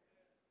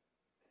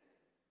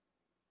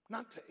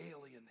 not to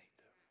alienate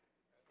them.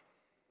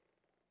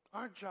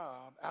 Our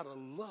job, out of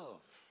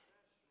love,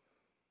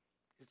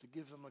 is to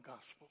give them the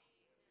gospel.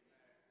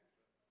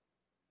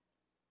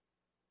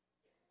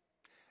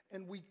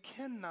 And we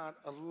cannot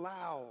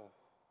allow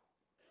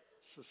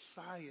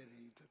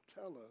society to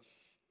tell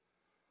us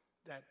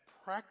that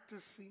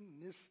practicing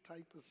this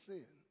type of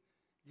sin,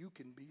 you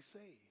can be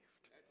saved.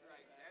 That's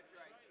right. That's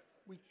right.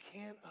 We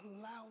can't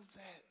allow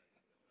that.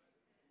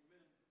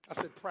 I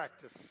said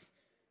practice.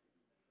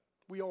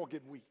 We all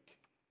get weak.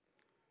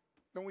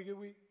 Don't we get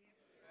weak?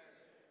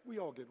 We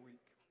all get weak.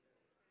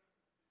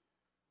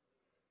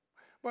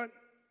 But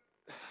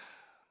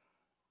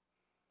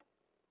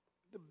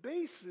the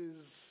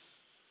basis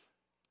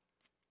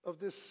of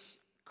this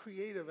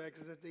creative act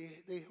is that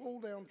they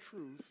hold down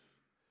truth.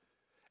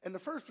 And the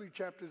first 3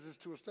 chapters is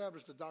to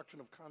establish the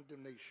doctrine of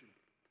condemnation.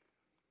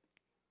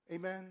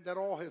 Amen? That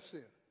all have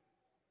sinned.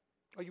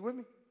 Are you with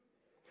me?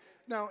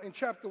 Now, in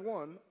chapter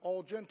 1,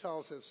 all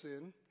Gentiles have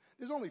sinned.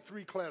 There's only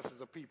 3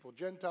 classes of people,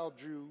 Gentile,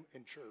 Jew,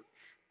 and church.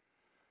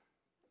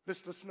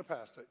 Listen to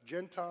Pastor.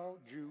 Gentile,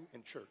 Jew,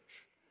 and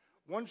church.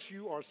 Once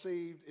you are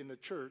saved in the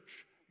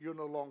church, you're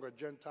no longer a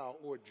Gentile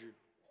or Jew.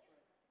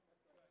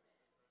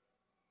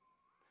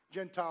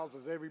 Gentiles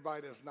is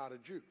everybody that's not a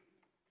Jew.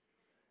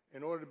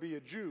 In order to be a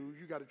Jew,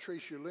 you got to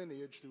trace your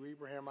lineage through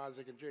Abraham,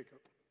 Isaac, and Jacob.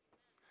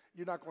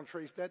 You're not going to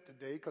trace that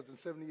today because in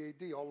 70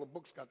 AD, all the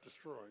books got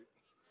destroyed.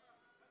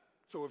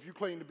 So if you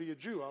claim to be a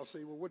Jew, I'll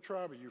say, well, what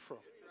tribe are you from?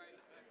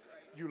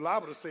 You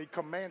liable to say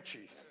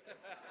Comanche,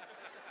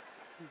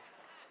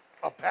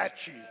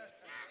 Apache,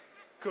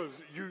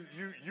 because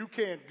you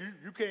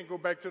can't go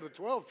back to the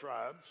 12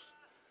 tribes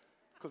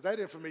because that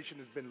information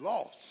has been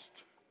lost.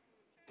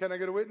 Can I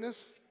get a witness?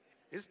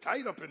 It's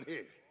tight up in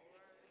here.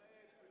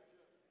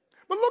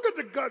 But look at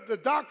the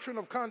doctrine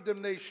of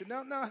condemnation.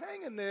 Now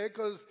hang in there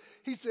because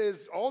he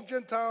says all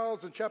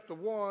Gentiles in chapter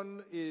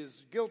 1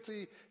 is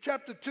guilty.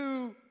 Chapter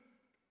 2,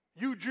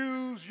 you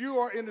Jews, you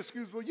are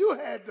inexcusable. You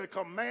had the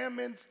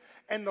commandments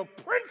and the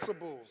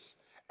principles,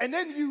 and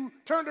then you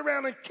turned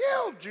around and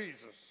killed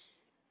Jesus.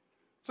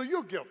 So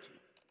you're guilty.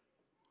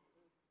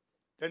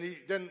 Then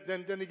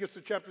he gets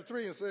to chapter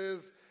 3 and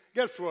says,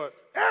 guess what?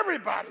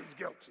 Everybody's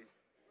guilty.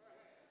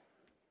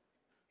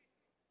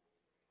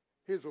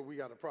 Here's what we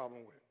got a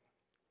problem with.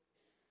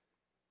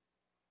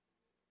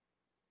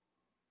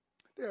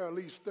 There are at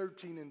least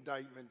 13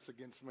 indictments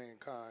against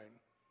mankind,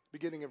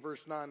 beginning in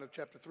verse 9 of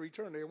chapter 3.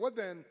 Turn there. What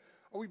then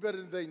are we better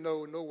than they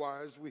know? In no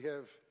wise. We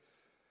have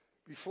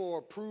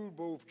before proved,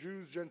 both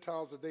Jews,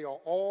 Gentiles, that they are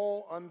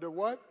all under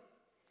what?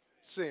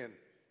 Sin.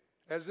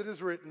 As it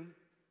is written,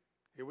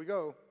 here we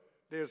go,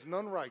 there's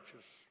none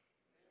righteous.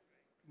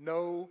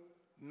 No,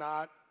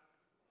 not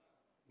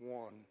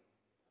one.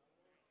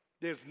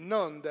 There's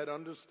none that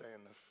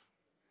understandeth.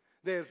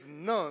 There's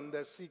none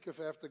that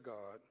seeketh after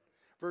God.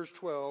 Verse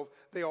 12,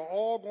 they are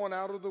all gone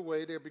out of the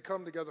way. They have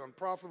become together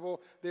unprofitable.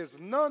 There's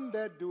none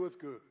that doeth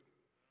good.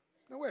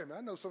 Now, wait a minute.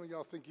 I know some of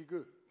y'all think you're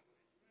good.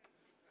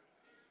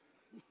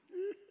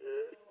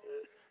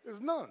 There's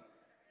none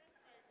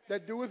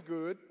that doeth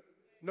good.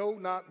 No,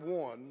 not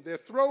one. Their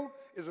throat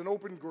is an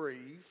open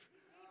grave.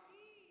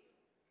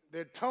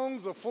 Their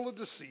tongues are full of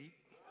deceit.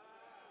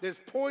 There's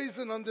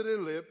poison under their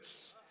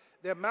lips.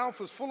 Their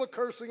mouth is full of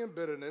cursing and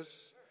bitterness.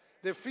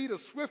 Their feet are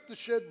swift to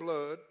shed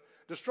blood.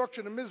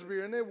 Destruction and misery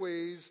are in their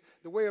ways.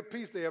 The way of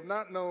peace they have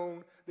not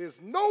known.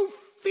 There's no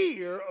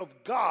fear of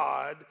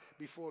God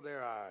before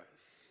their eyes.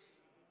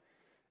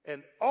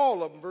 And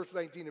all of them, verse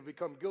 19, have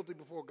become guilty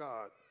before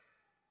God.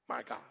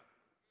 My God.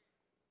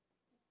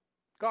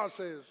 God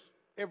says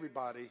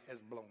everybody has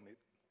blown it.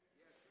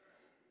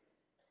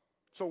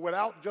 So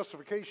without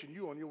justification,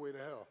 you're on your way to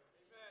hell.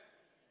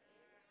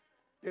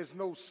 There's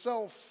no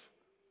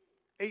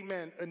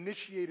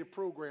initiated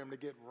program to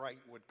get right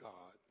with God.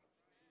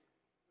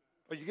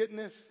 Are you getting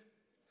this?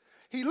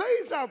 He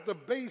lays out the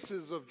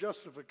basis of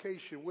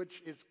justification,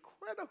 which is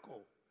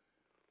critical.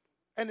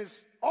 And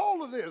it's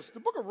all of this.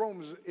 The book of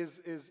Romans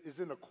is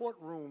in a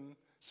courtroom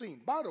scene.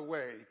 By the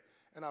way,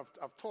 and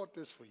I've taught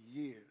this for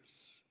years.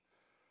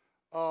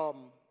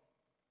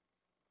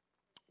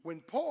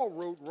 When Paul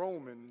wrote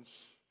Romans,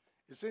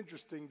 it's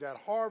interesting that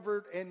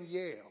Harvard and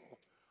Yale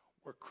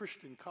were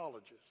Christian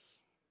colleges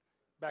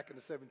back in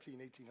the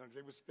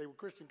 1800s. They were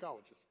Christian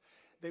colleges.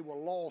 They were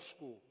law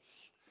schools.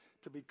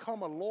 To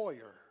become a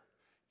lawyer,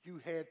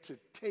 you had to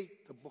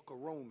take the book of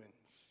Romans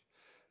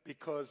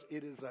because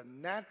it is a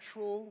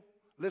natural,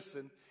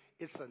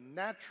 it's a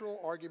natural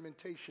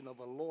argumentation of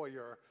a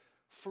lawyer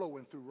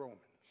flowing through Romans.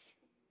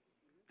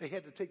 They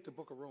had to take the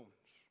book of Romans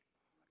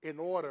in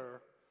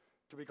order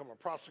to become a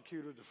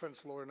prosecutor, defense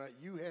lawyer. Now,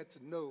 you had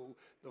to know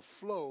the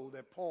flow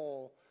that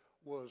Paul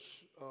was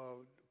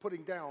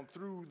putting down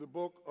through the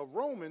book of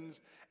Romans.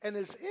 And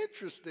it's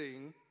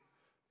interesting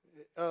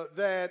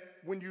that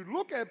when you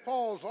look at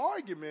Paul's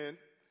argument,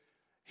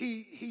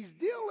 he's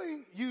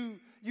dealing,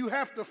 you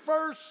have to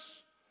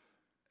first,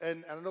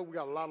 and I know we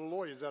got a lot of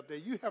lawyers out there,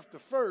 you have to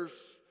first,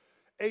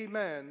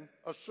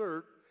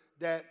 assert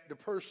that the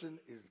person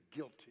is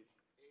guilty.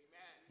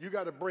 Amen. You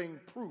got to bring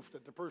proof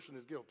that the person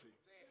is guilty.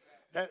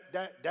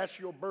 That's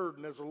your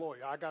burden as a lawyer.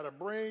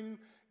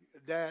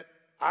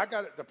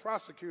 The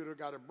prosecutor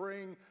got to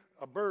bring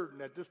a burden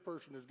that this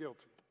person is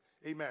guilty.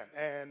 Amen.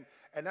 And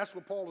that's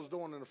what Paul is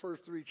doing in the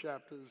first 3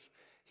 chapters.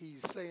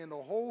 He's saying the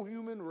whole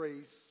human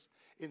race,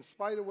 in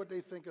spite of what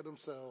they think of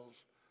themselves,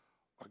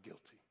 are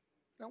guilty.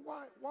 Now,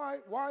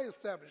 why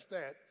establish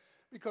that?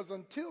 Because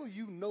until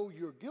you know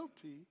you're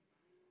guilty,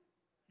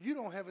 you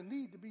don't have a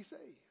need to be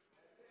saved.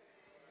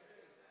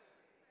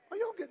 Are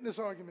y'all getting this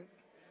argument?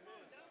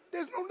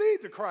 There's no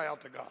need to cry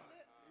out to God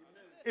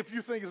if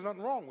you think there's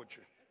nothing wrong with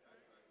you.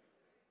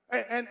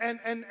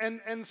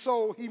 And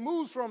so he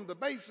moves from the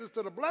basis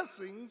to the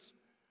blessings,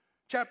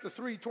 chapter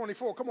 3,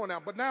 24. Come on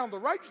now. But now the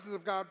righteousness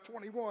of God,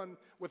 21,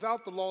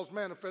 without the law is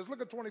manifest.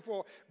 Look at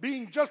 24.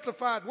 Being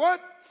justified what?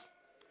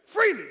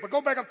 Freely. But go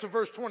back up to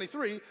verse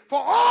 23. For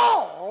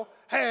all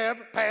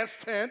have,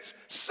 past tense,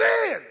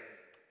 sinned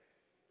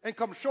and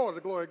come short of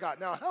the glory of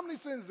God. Now, how many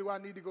sins do I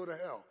need to go to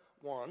hell?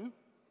 1.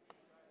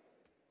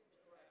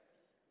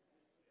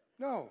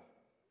 No.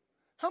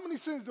 How many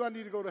sins do I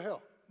need to go to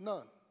hell?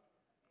 None.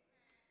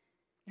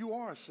 You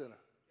are a sinner.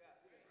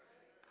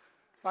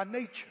 By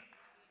nature.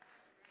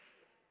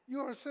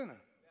 You are a sinner.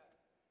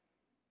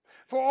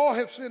 For all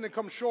have sinned and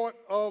come short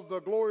of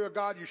the glory of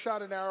God. You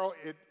shot an arrow,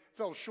 it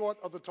fell short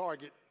of the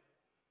target.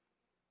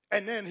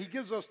 And then he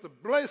gives us the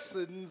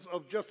blessings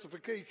of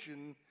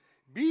justification,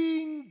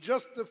 being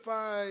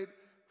justified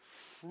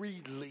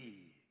freely.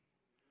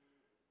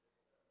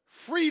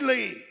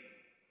 Freely.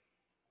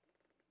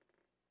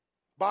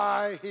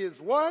 By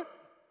his what?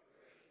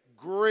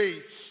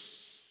 Grace.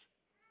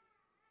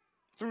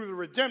 Through the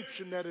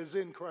redemption that is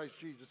in Christ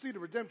Jesus. See, the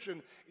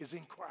redemption is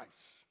in Christ.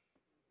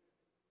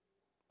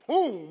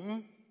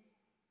 Whom,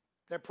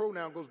 that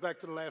pronoun goes back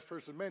to the last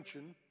person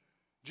mentioned,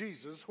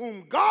 Jesus,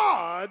 whom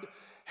God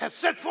has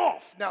set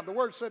forth. Now,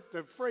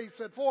 the phrase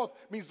set forth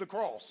means the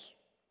cross.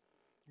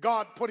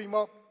 God put him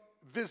up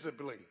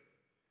visibly.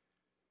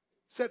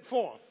 Set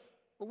forth.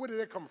 Well, where did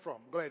that come from?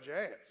 I'm glad you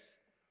asked.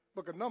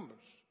 Book of Numbers.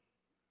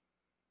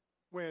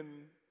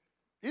 When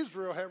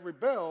Israel had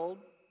rebelled,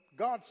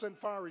 God sent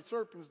fiery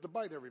serpents to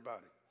bite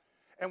everybody.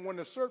 And when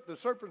the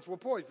serpents were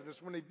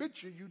poisonous, when they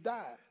bit you, you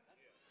died.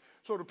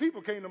 So the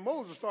people came to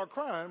Moses and started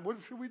crying, what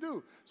should we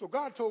do? So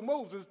God told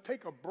Moses,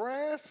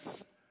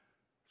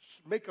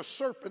 make a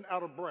serpent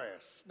out of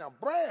brass. Now,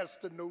 brass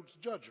denotes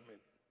judgment.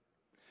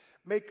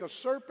 Make a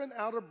serpent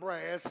out of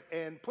brass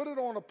and put it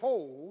on a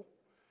pole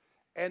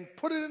and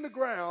put it in the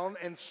ground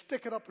and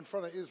stick it up in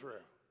front of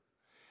Israel.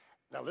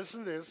 Now,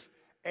 listen to this.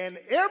 And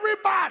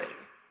everybody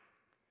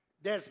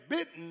that's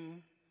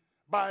bitten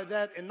by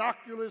that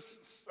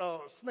innocuous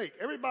snake,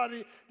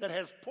 everybody that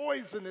has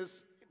poison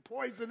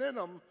in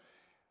them,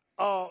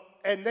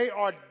 and they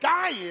are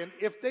dying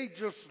if they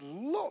just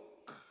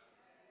look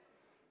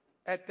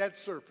at that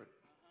serpent.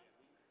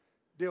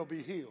 They'll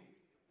be healed.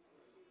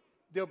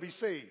 They'll be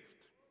saved.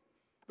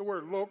 The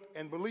word look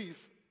and belief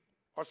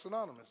are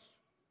synonymous.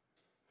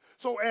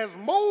 So as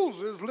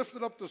Moses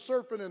lifted up the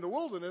serpent in the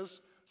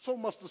wilderness, so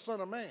must the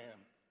Son of Man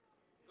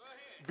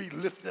be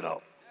lifted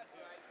up.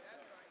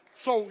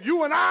 So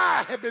you and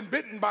I have been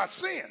bitten by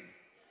sin.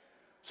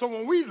 So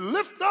when we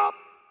lift up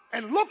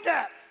and look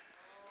at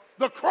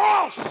the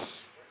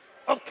cross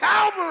of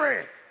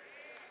Calvary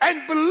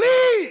and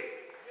believe,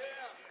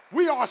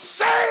 we are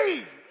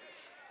saved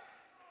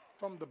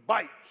from the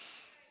bites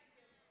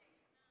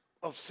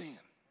of sin.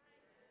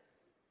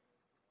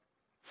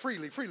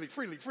 Freely, freely,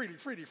 freely, freely,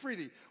 freely,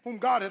 freely, whom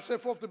God has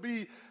set forth to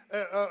be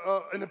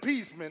an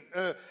appeasement,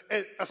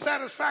 a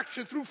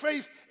satisfaction through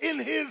faith in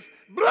his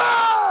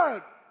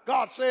blood.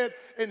 God said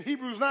in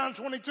Hebrews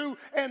 9:22,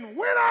 and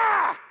when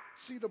I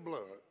see the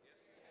blood,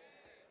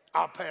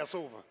 I'll pass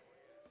over.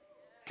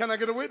 Can I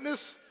get a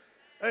witness?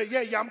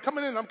 Yeah, I'm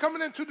coming in. I'm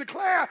coming in to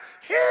declare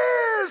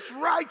his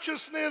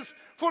righteousness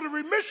for the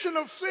remission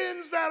of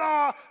sins that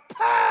are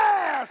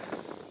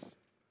past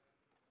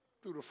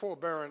through the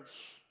forbearance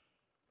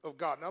of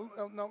God.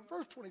 Now,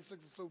 verse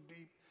 26 is so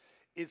deep,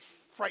 it's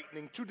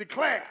frightening. To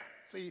declare,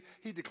 see,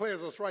 he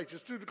declares us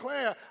righteous. To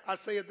declare, I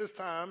say at this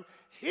time,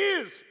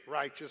 his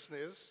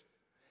righteousness,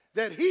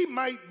 that he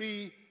might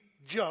be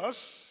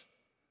just,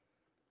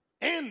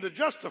 and the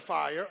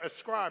justifier,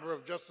 ascriber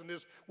of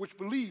justness, which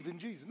believe in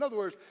Jesus. In other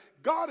words,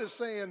 God is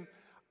saying,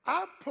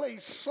 I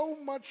place so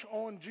much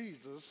on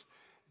Jesus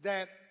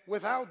that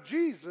without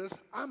Jesus,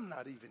 I'm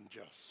not even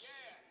just.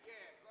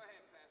 Go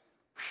ahead,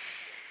 Pastor.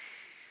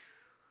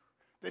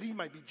 That he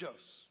might be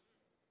just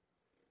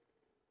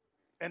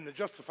and the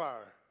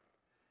justifier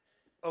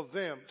of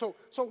them. So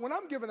when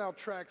I'm giving out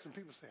tracts and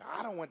people say,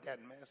 I don't want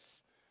that mess.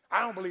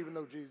 I don't believe in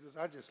no Jesus.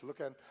 I just look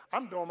at them.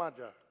 I'm doing my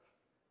job.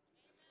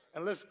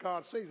 Unless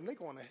God saves them, they're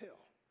going to hell.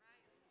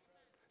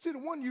 See, the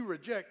one you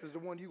reject is the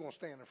one you're going to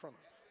stand in front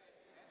of.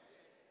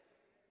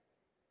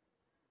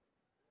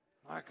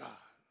 My God.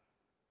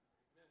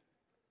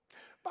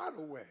 By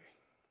the way,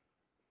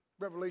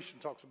 Revelation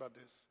talks about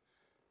this.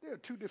 There are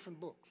two different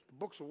books, the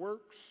books of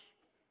works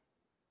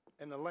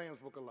and the Lamb's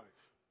Book of Life.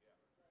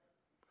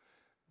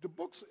 The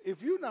books,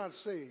 if you're not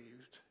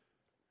saved,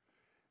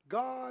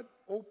 God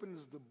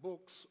opens the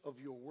books of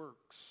your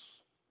works.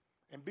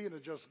 And being a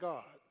just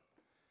God,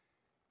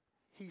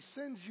 he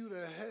sends you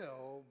to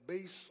hell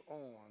based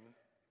on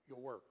your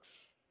works.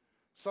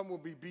 Some will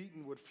be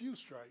beaten with few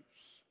stripes.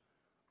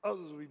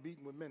 Others will be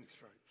beaten with many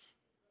stripes.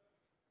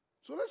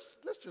 So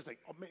let's just think,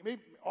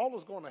 maybe all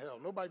is going to hell.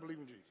 Nobody believes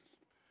in Jesus.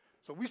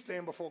 So we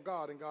stand before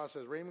God, and God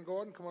says, Raymond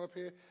Gordon, come on up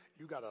here.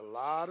 You got a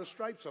lot of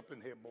stripes up in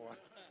here, boy.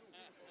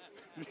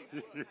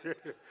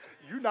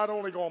 You're not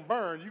only going to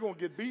burn, you're going to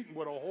get beaten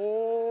with a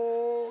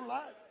whole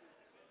lot.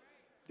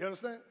 You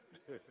understand?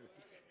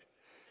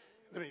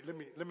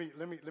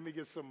 Let me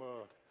get some.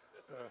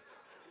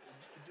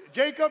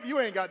 Jacob, you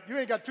ain't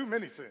got too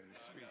many sins.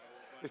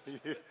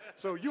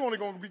 So you only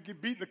going to be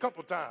beaten a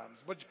couple times,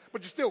 but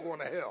you're still going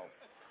to hell.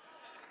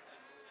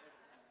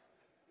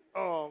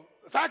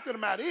 The fact of the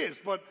matter is,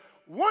 but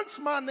once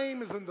my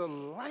name is in the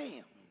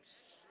Lamb's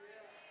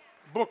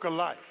Book of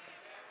Life,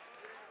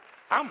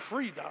 I'm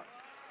free, Doc.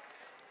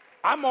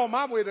 I'm on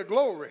my way to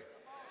glory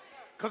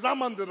because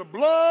I'm under the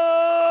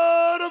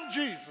blood of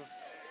Jesus.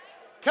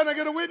 Can I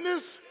get a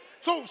witness?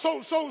 So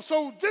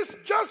this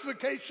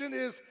justification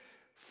is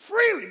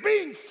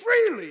being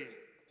freely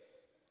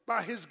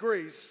by his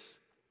grace.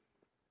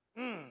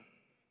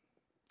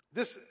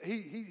 This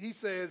he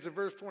says in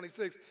verse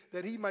 26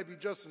 that he might be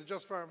just and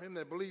justify him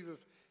that believeth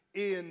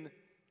in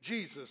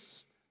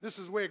Jesus. This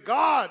is where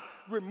God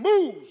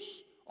removes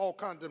all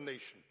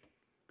condemnation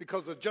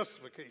because of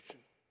justification.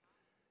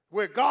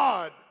 Where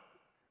God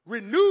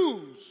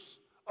renews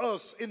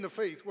us in the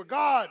faith. Where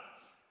God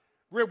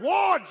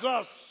rewards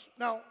us.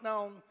 Now,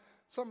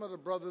 some of the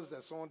brothers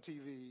that's on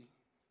TV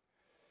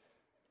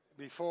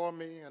before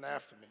me and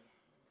after me,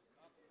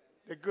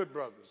 they're good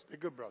brothers. They're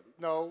good brothers.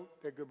 No,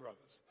 they're good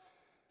brothers.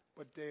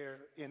 But they're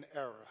in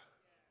error.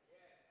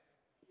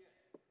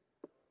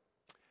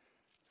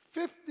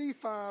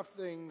 55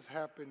 things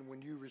happen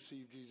when you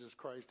receive Jesus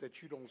Christ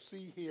that you don't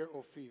see, hear,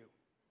 or feel.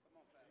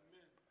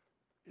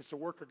 It's a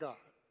work of God.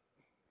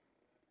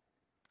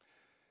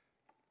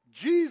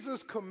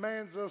 Jesus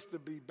commands us to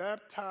be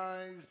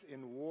baptized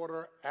in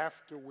water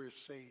after we're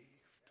saved.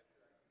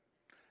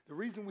 The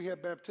reason we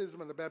have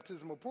baptism in the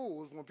baptismal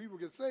pool is when people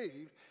get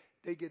saved,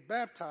 they get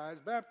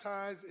baptized.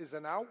 Baptized is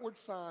an outward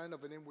sign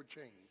of an inward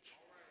change.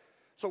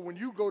 So when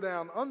you go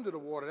down under the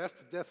water, that's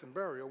the death and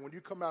burial. When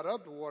you come out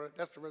of the water,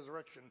 that's the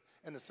resurrection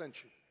and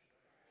ascension.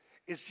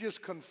 It's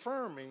just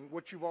confirming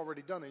what you've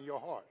already done in your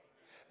heart.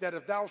 That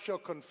if thou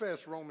shalt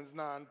confess, Romans 10,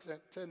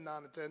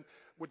 9 and 10,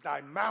 with thy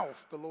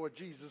mouth the Lord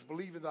Jesus,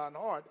 believe in thine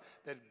heart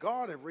that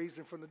God hath raised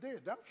him from the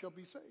dead, thou shalt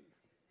be saved.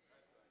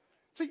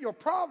 See, your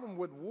problem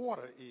with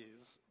water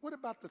is, what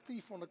about the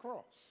thief on the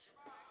cross?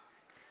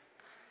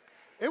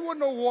 There wasn't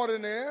no water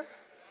in there.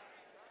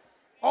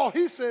 All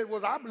he said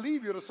was, I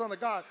believe you're the Son of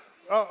God.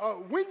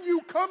 When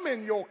you come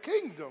in your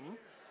kingdom,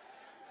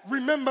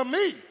 remember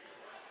me.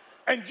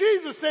 And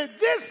Jesus said,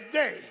 this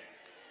day.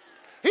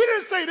 He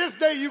didn't say this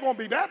day you're going to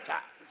be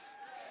baptized.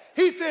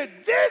 He said,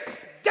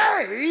 this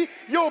day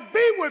you'll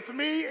be with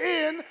me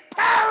in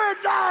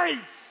paradise.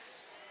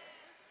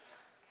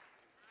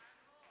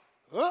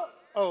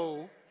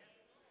 Uh-oh.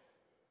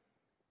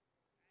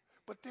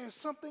 But there's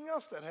something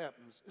else that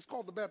happens. It's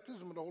called the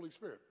baptism of the Holy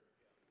Spirit.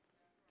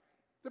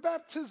 The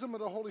baptism of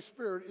the Holy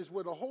Spirit is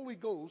where the Holy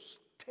Ghost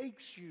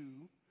takes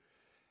you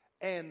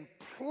and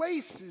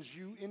places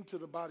you into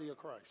the body of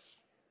Christ.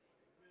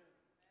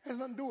 It has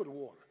nothing to do with the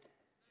water.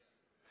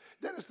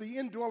 Then it's the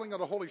indwelling of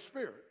the Holy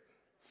Spirit.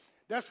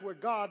 That's where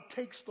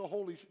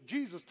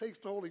Jesus takes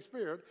the Holy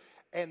Spirit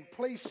and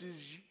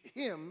places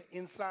him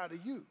inside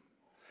of you.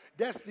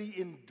 That's the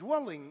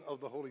indwelling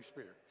of the Holy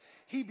Spirit.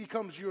 He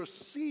becomes your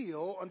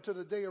seal until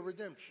the day of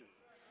redemption.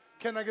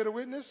 Can I get a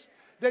witness?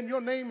 Then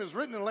your name is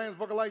written in the Lamb's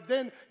Book of Life.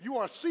 Then you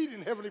are seated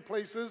in heavenly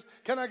places.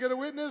 Can I get a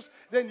witness?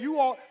 Then you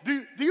are,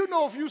 do you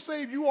know if you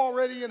saved, you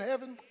already in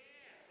heaven?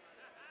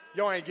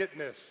 Y'all ain't getting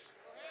this.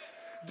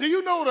 Do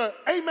you know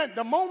amen,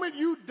 the moment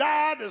you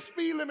die, the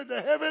speed limit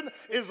to heaven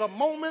is a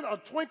moment, a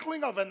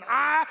twinkling of an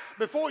eye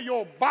before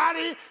your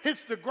body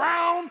hits the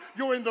ground.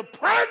 You're in the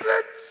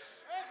presence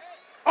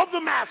of the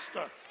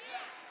Master.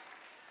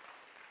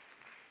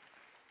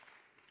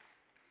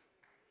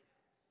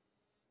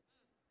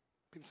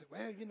 People say,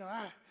 well, you know,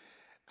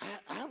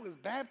 I was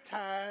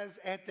baptized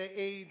at the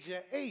age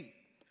of 8,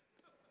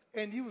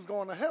 and you was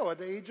going to hell at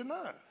the age of 9.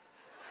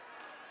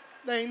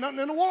 There ain't nothing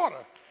in the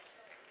water.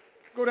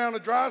 Go down to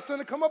dry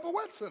center, come up a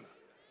wet center.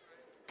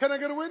 Can I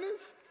get a witness?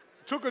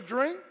 Took a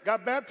drink,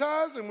 got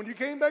baptized, and when you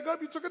came back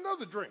up, you took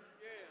another drink.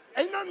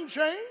 Ain't nothing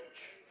changed.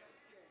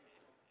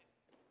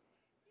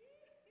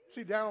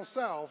 See, down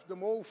south,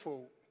 them old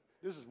folk,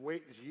 this is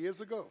years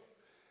ago,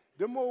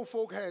 them old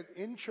folk had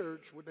in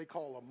church what they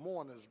call a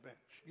mourner's bench.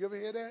 You ever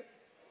hear that?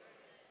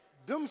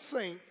 Them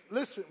saints,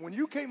 listen, when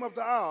you came up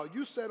the aisle,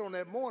 you sat on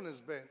that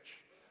mourner's bench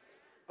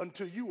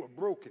until you were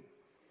broken.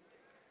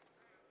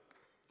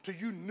 Till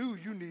you knew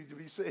you needed to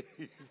be saved.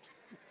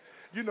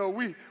 You know,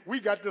 we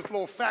got this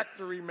little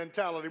factory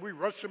mentality. We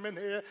rush them in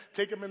here,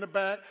 take them in the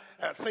back,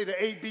 say the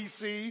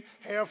ABC,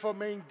 half of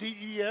them ain't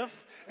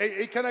DEF.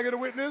 Hey, can I get a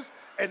witness?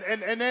 And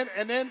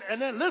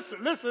then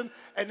listen,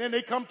 and then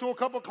they come to a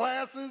couple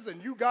classes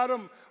and you got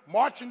them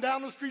marching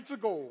down the streets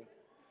of gold.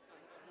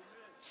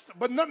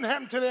 But nothing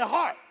happened to their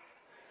heart.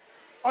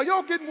 Are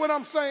y'all getting what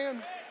I'm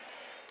saying?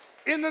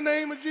 In the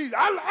name of Jesus.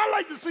 I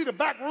like to see the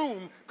back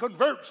room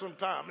convert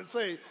sometime and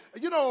say,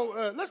 you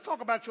know, let's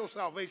talk about your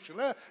salvation.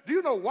 Do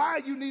you know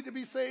why you need to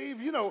be saved?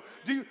 You know,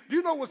 do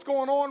you know what's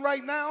going on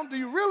right now? Do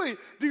you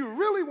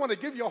really want to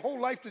give your whole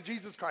life to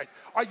Jesus Christ?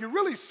 Are you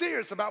really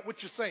serious about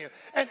what you're saying?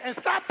 And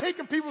stop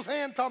taking people's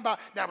hand talking about,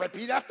 now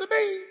repeat after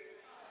me.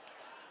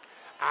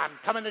 I'm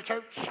coming to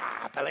church.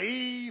 I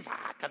believe.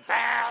 I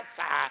confess.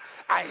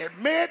 I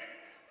admit.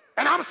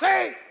 And I'm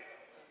saved.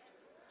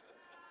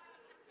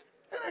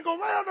 And then go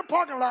right out in the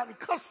parking lot and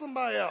cuss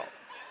somebody out.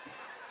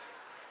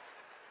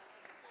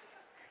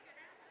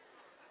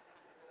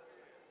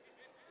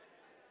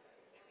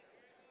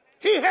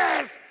 He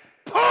has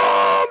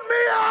pulled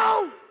me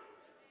out.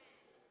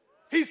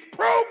 He's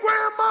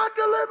programmed my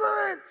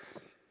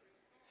deliverance.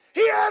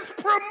 He has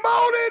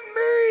promoted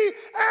me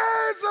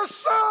as a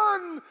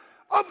son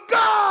of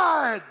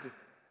God.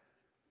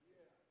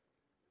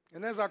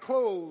 And as I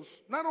close,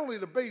 not only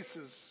the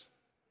basis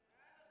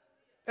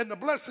and the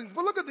blessings,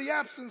 but look at the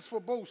absence for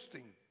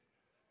boasting.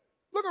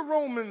 Look at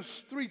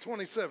Romans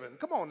 3:27.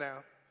 Come on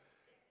now.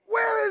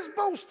 Where is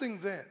boasting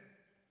then?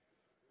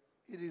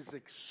 It is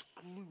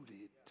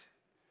excluded.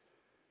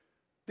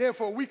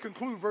 Therefore, we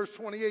conclude, verse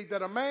 28,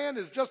 that a man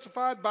is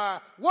justified by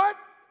what?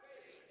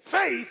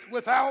 Faith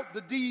without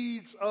the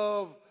deeds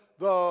of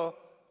the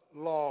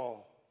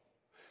law.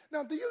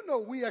 Now, do you know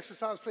we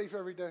exercise faith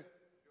every day?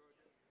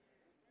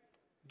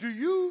 Do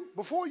you,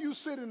 before you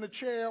sit in the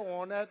chair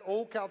or on that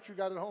old couch you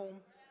got at home,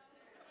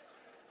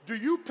 do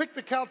you pick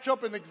the couch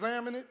up and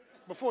examine it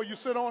before you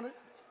sit on it?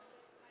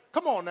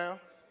 Come on now.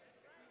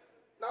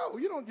 No,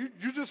 you don't.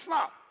 You just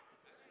flop.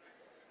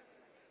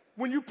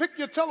 When you pick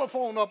your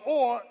telephone up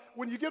or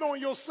when you get on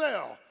your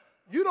cell,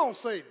 you don't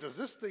say, does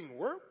this thing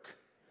work?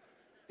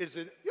 You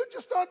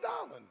just start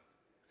dialing.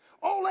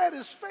 All that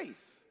is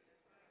faith.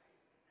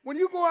 When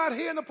you go out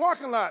here in the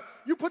parking lot,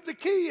 you put the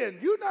key in.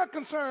 You're not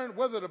concerned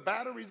whether the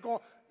battery's going.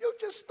 You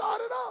just start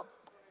it up.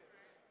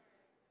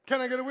 Can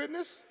I get a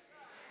witness?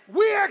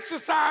 We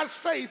exercise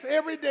faith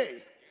every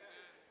day.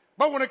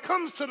 But when it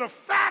comes to the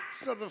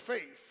facts of the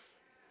faith,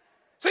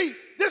 see,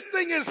 this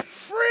thing is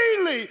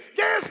freely.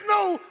 There's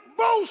no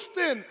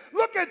boasting.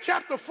 Look at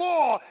chapter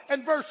 4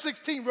 and verse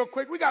 16 real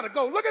quick. We got to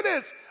go. Look at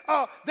this.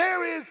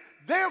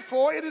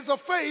 Therefore, it is a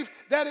faith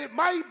that it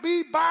might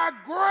be by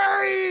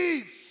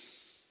grace.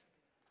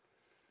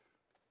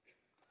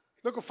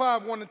 Look at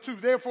 5, 1 and 2.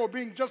 Therefore,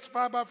 being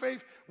justified by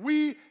faith,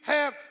 we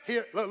have,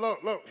 here,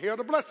 look, here are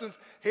the blessings.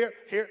 Here's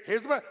the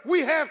blessing.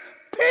 We have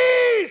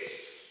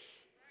peace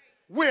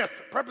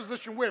with,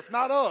 preposition with,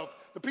 not of.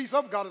 The peace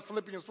of God is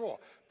Philippians 4.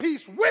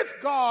 Peace with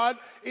God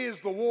is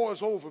the war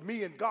is over.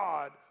 Me and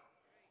God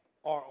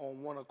are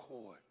on one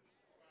accord.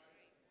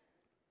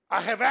 I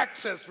have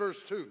access,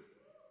 verse 2,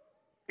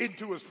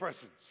 into his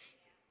presence.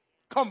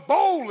 Come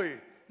boldly.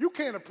 You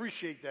can't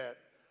appreciate that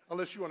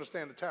unless you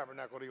understand the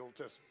tabernacle of the Old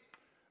Testament.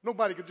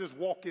 Nobody could just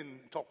walk in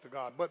and talk to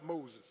God but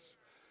Moses.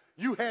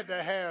 You had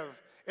to have,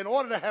 in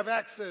order to have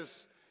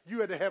access, you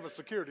had to have a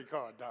security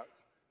card, Doc.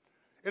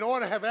 In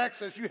order to have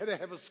access, you had to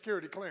have a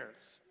security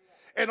clearance.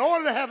 In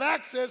order to have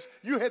access,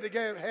 you had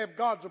to have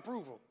God's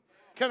approval.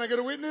 Can I get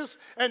a witness?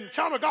 And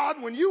child of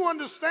God, when you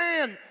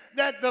understand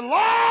that the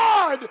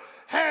Lord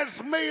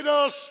has made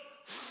us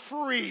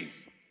free,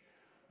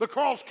 the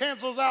cross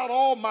cancels out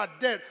all my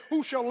debt.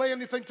 Who shall lay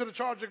anything to the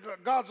charge of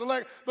God's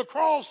elect? The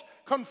cross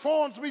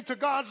conforms me to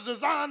God's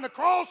design. The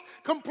cross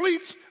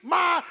completes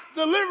my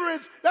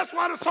deliverance. That's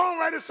why the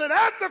songwriter said,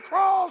 at the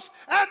cross,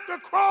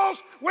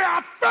 where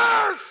I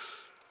first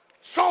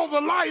saw the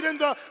light and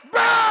the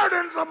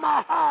burdens of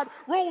my heart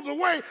rolled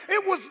away.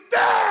 It was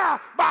there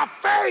by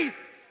faith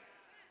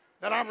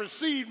that I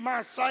received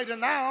my sight, and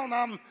now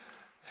I'm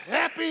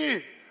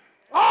happy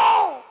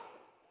all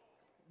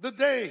the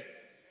day.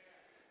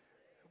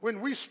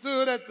 When we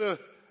stood at the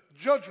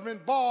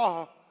judgment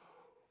bar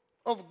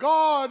of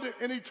God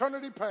in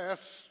eternity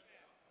past,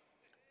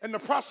 and the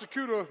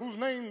prosecutor, whose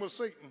name was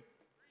Satan,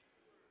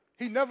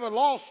 he never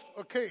lost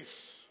a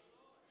case.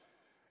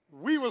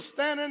 We were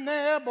standing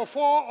there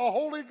before a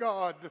holy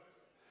God.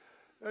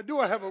 Do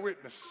I have a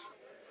witness?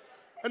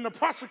 And the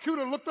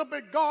prosecutor looked up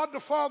at God the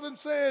Father and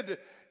said,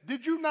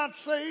 did you not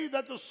say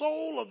that the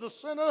soul of the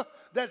sinner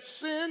that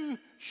sin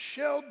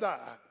shall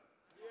die?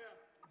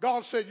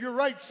 God said, you're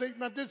right,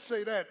 Satan, I did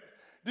say that.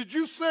 Did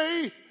you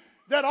say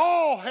that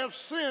all have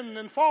sinned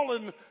and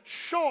fallen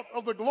short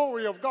of the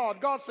glory of God?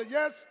 God said,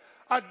 yes,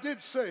 I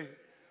did say.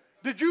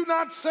 Did you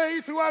not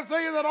say through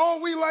Isaiah that all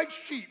we like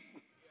sheep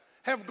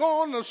have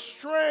gone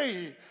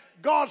astray?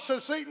 God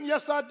said, Satan,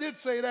 yes, I did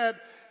say that.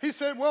 He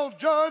said, well,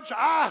 Judge,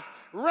 I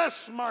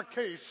rest my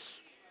case.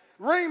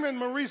 Raymond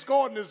Maurice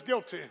Gordon is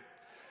guilty.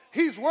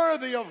 He's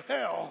worthy of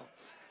hell.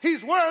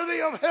 He's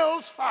worthy of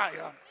hell's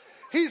fire.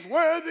 He's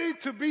worthy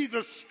to be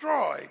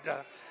destroyed.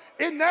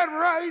 Isn't that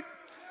right?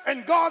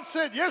 And God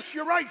said, yes,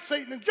 you're right,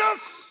 Satan. And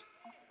just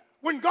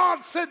when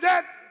God said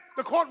that,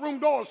 the courtroom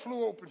doors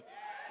flew open.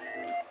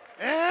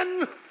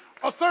 And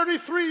a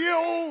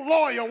 33-year-old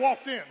lawyer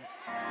walked in.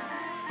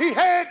 He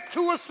had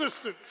two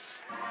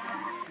assistants,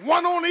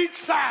 one on each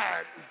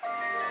side,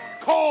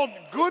 called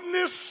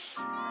goodness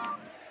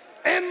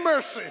and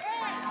mercy.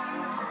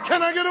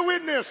 Can I get a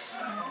witness?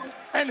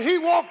 And he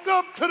walked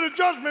up to the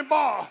judgment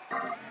bar.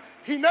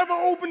 He never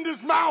opened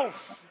his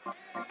mouth.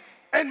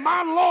 And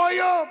my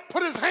lawyer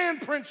put his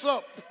handprints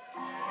up.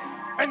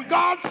 And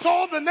God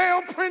saw the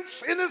nail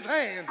prints in his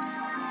hand.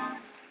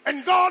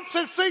 And God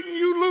said, Satan,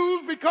 you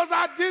lose because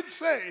I did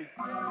say,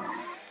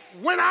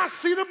 when I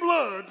see the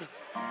blood,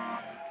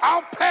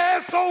 I'll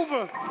pass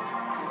over.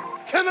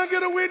 Can I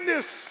get a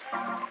witness?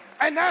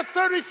 And that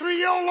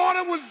 33-year-old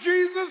lawyer was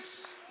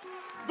Jesus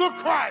the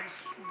Christ.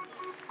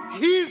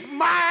 He's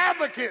my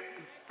advocate.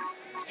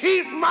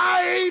 He's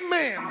my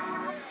amen.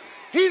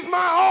 He's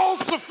my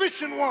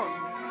all-sufficient one.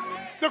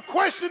 The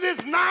question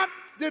is not,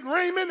 did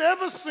Raymond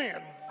ever sin?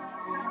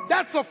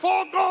 That's a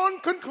foregone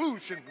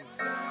conclusion.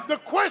 The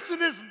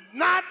question is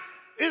not,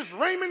 is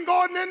Raymond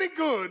Gordon any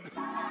good?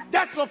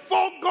 That's a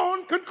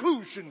foregone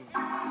conclusion.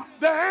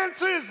 The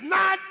answer is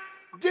not,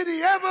 did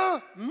he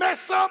ever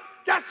mess up?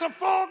 That's a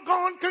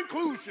foregone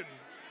conclusion.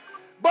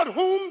 But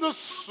whom the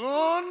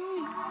Son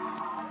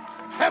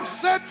have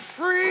set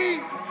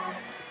free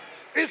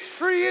is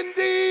free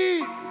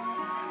indeed.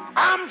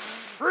 I'm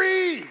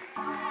free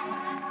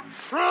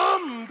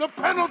from the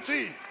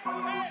penalty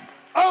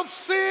of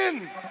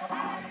sin.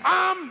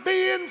 I'm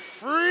being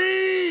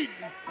freed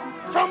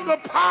from the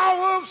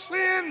power of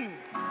sin.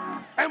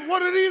 And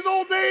one of these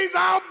old days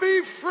I'll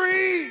be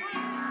free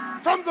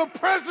from the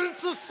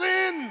presence of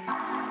sin.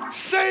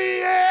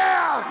 Say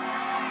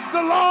yeah,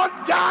 the Lord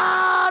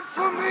died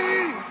for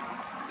me.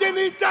 Didn't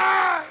he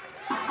die?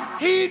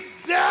 He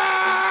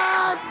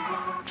died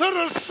till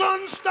the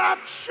sun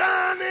stopped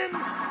shining.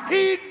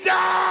 He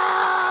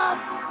died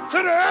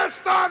till the earth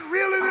started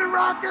reeling and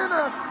rocking.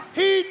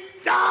 He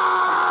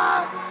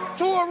died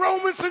till a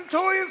Roman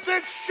centurion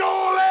said,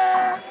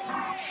 surely,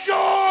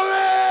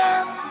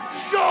 surely,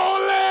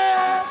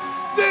 surely,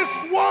 this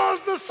was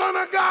the Son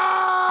of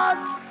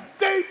God.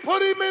 They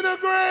put him in a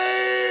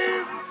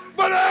grave,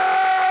 but early,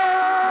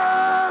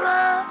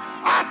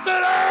 I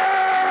said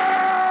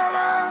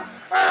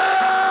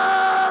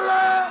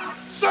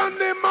early,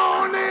 Sunday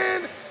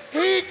morning,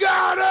 he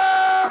got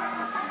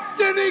up.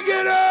 Did he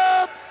get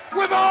up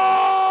with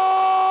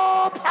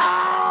all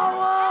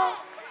power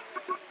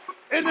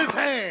in his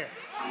hand?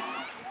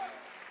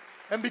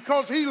 And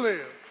because he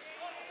lives,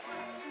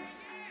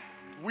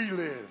 we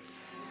live.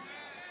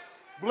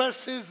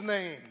 Bless his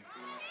name.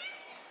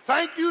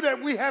 Thank you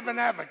that we have an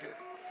advocate.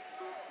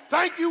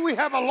 Thank you we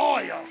have a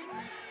lawyer.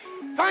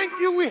 Thank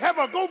you we have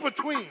a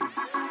go-between.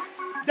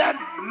 that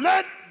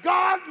let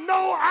God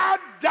know I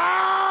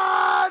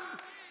died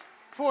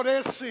for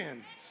their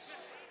sins.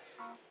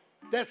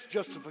 That's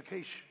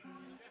justification.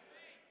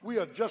 We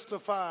are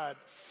justified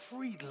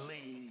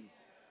freely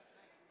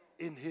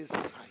in his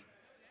sight.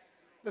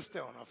 Let's stay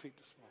on our feet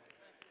this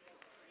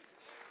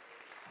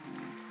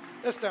morning.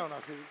 Let's stay on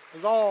our feet.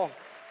 As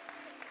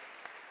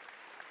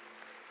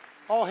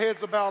all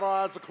heads are bowed,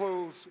 our eyes are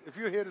closed. If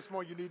you're here this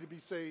morning, you need to be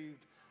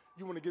saved.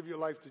 You want to give your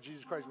life to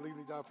Jesus Christ,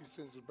 believing he died for your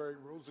sins, was buried,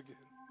 and rose again.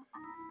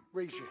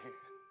 Raise your hand.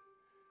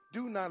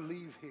 Do not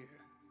leave here.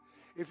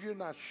 If you're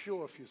not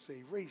sure if you're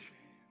saved, raise your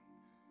hand.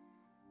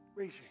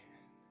 Raise your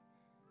hand.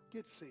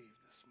 Get saved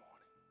this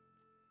morning.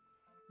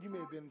 You may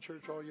have been in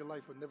church all your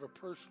life but never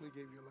personally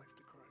gave your life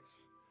to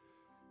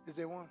Christ. Is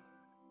there one?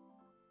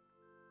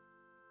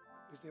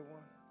 Is there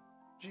one?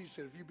 Jesus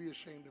said, if you be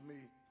ashamed of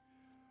me,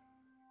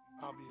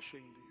 I'll be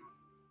ashamed of you.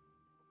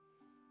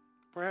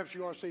 Perhaps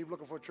you are saved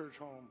looking for a church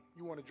home.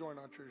 You want to join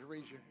our church.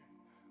 Raise your hand.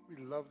 We'd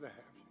love to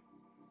have you.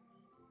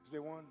 Is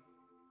there one?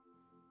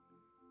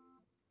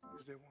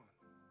 Is there one?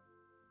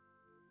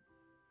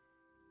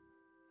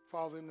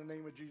 Father, in the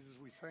name of Jesus,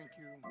 we thank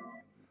you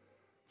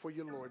for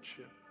your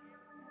lordship.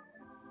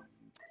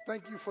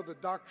 Thank you for the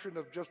doctrine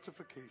of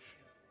justification.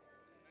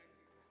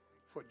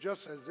 For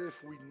just as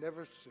if we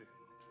never sinned.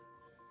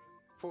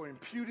 For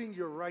imputing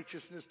your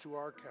righteousness to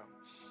our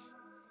accounts.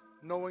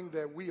 Knowing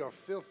that we are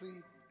filthy,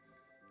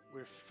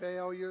 we're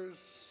failures,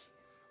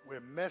 we're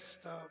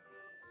messed up,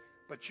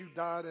 but you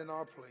died in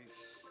our place.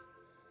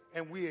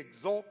 And we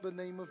exalt the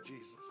name of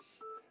Jesus.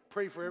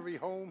 Pray for every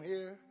home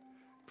here.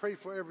 Pray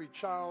for every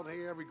child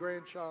here, every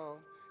grandchild,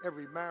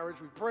 every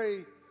marriage. We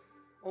pray,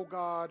 oh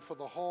God, for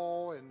the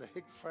Hall and the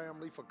Hicks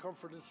family, for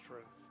comfort and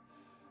strength.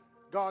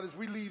 God, as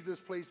we leave this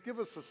place, give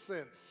us a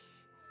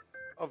sense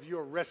of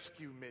your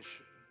rescue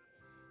mission,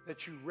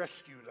 that you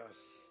rescued us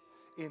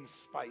in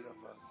spite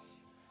of us.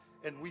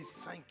 And we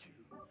thank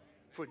you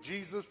for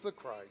Jesus the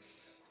Christ.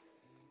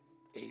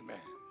 Amen.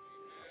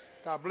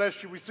 God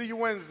bless you. We see you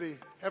Wednesday.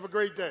 Have a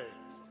great day.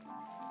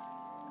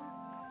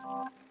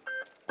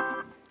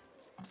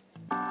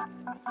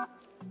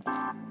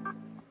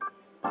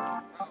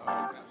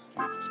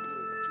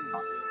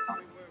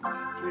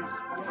 Jesus. Jesus.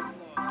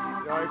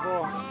 All right,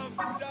 boy.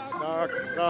 God.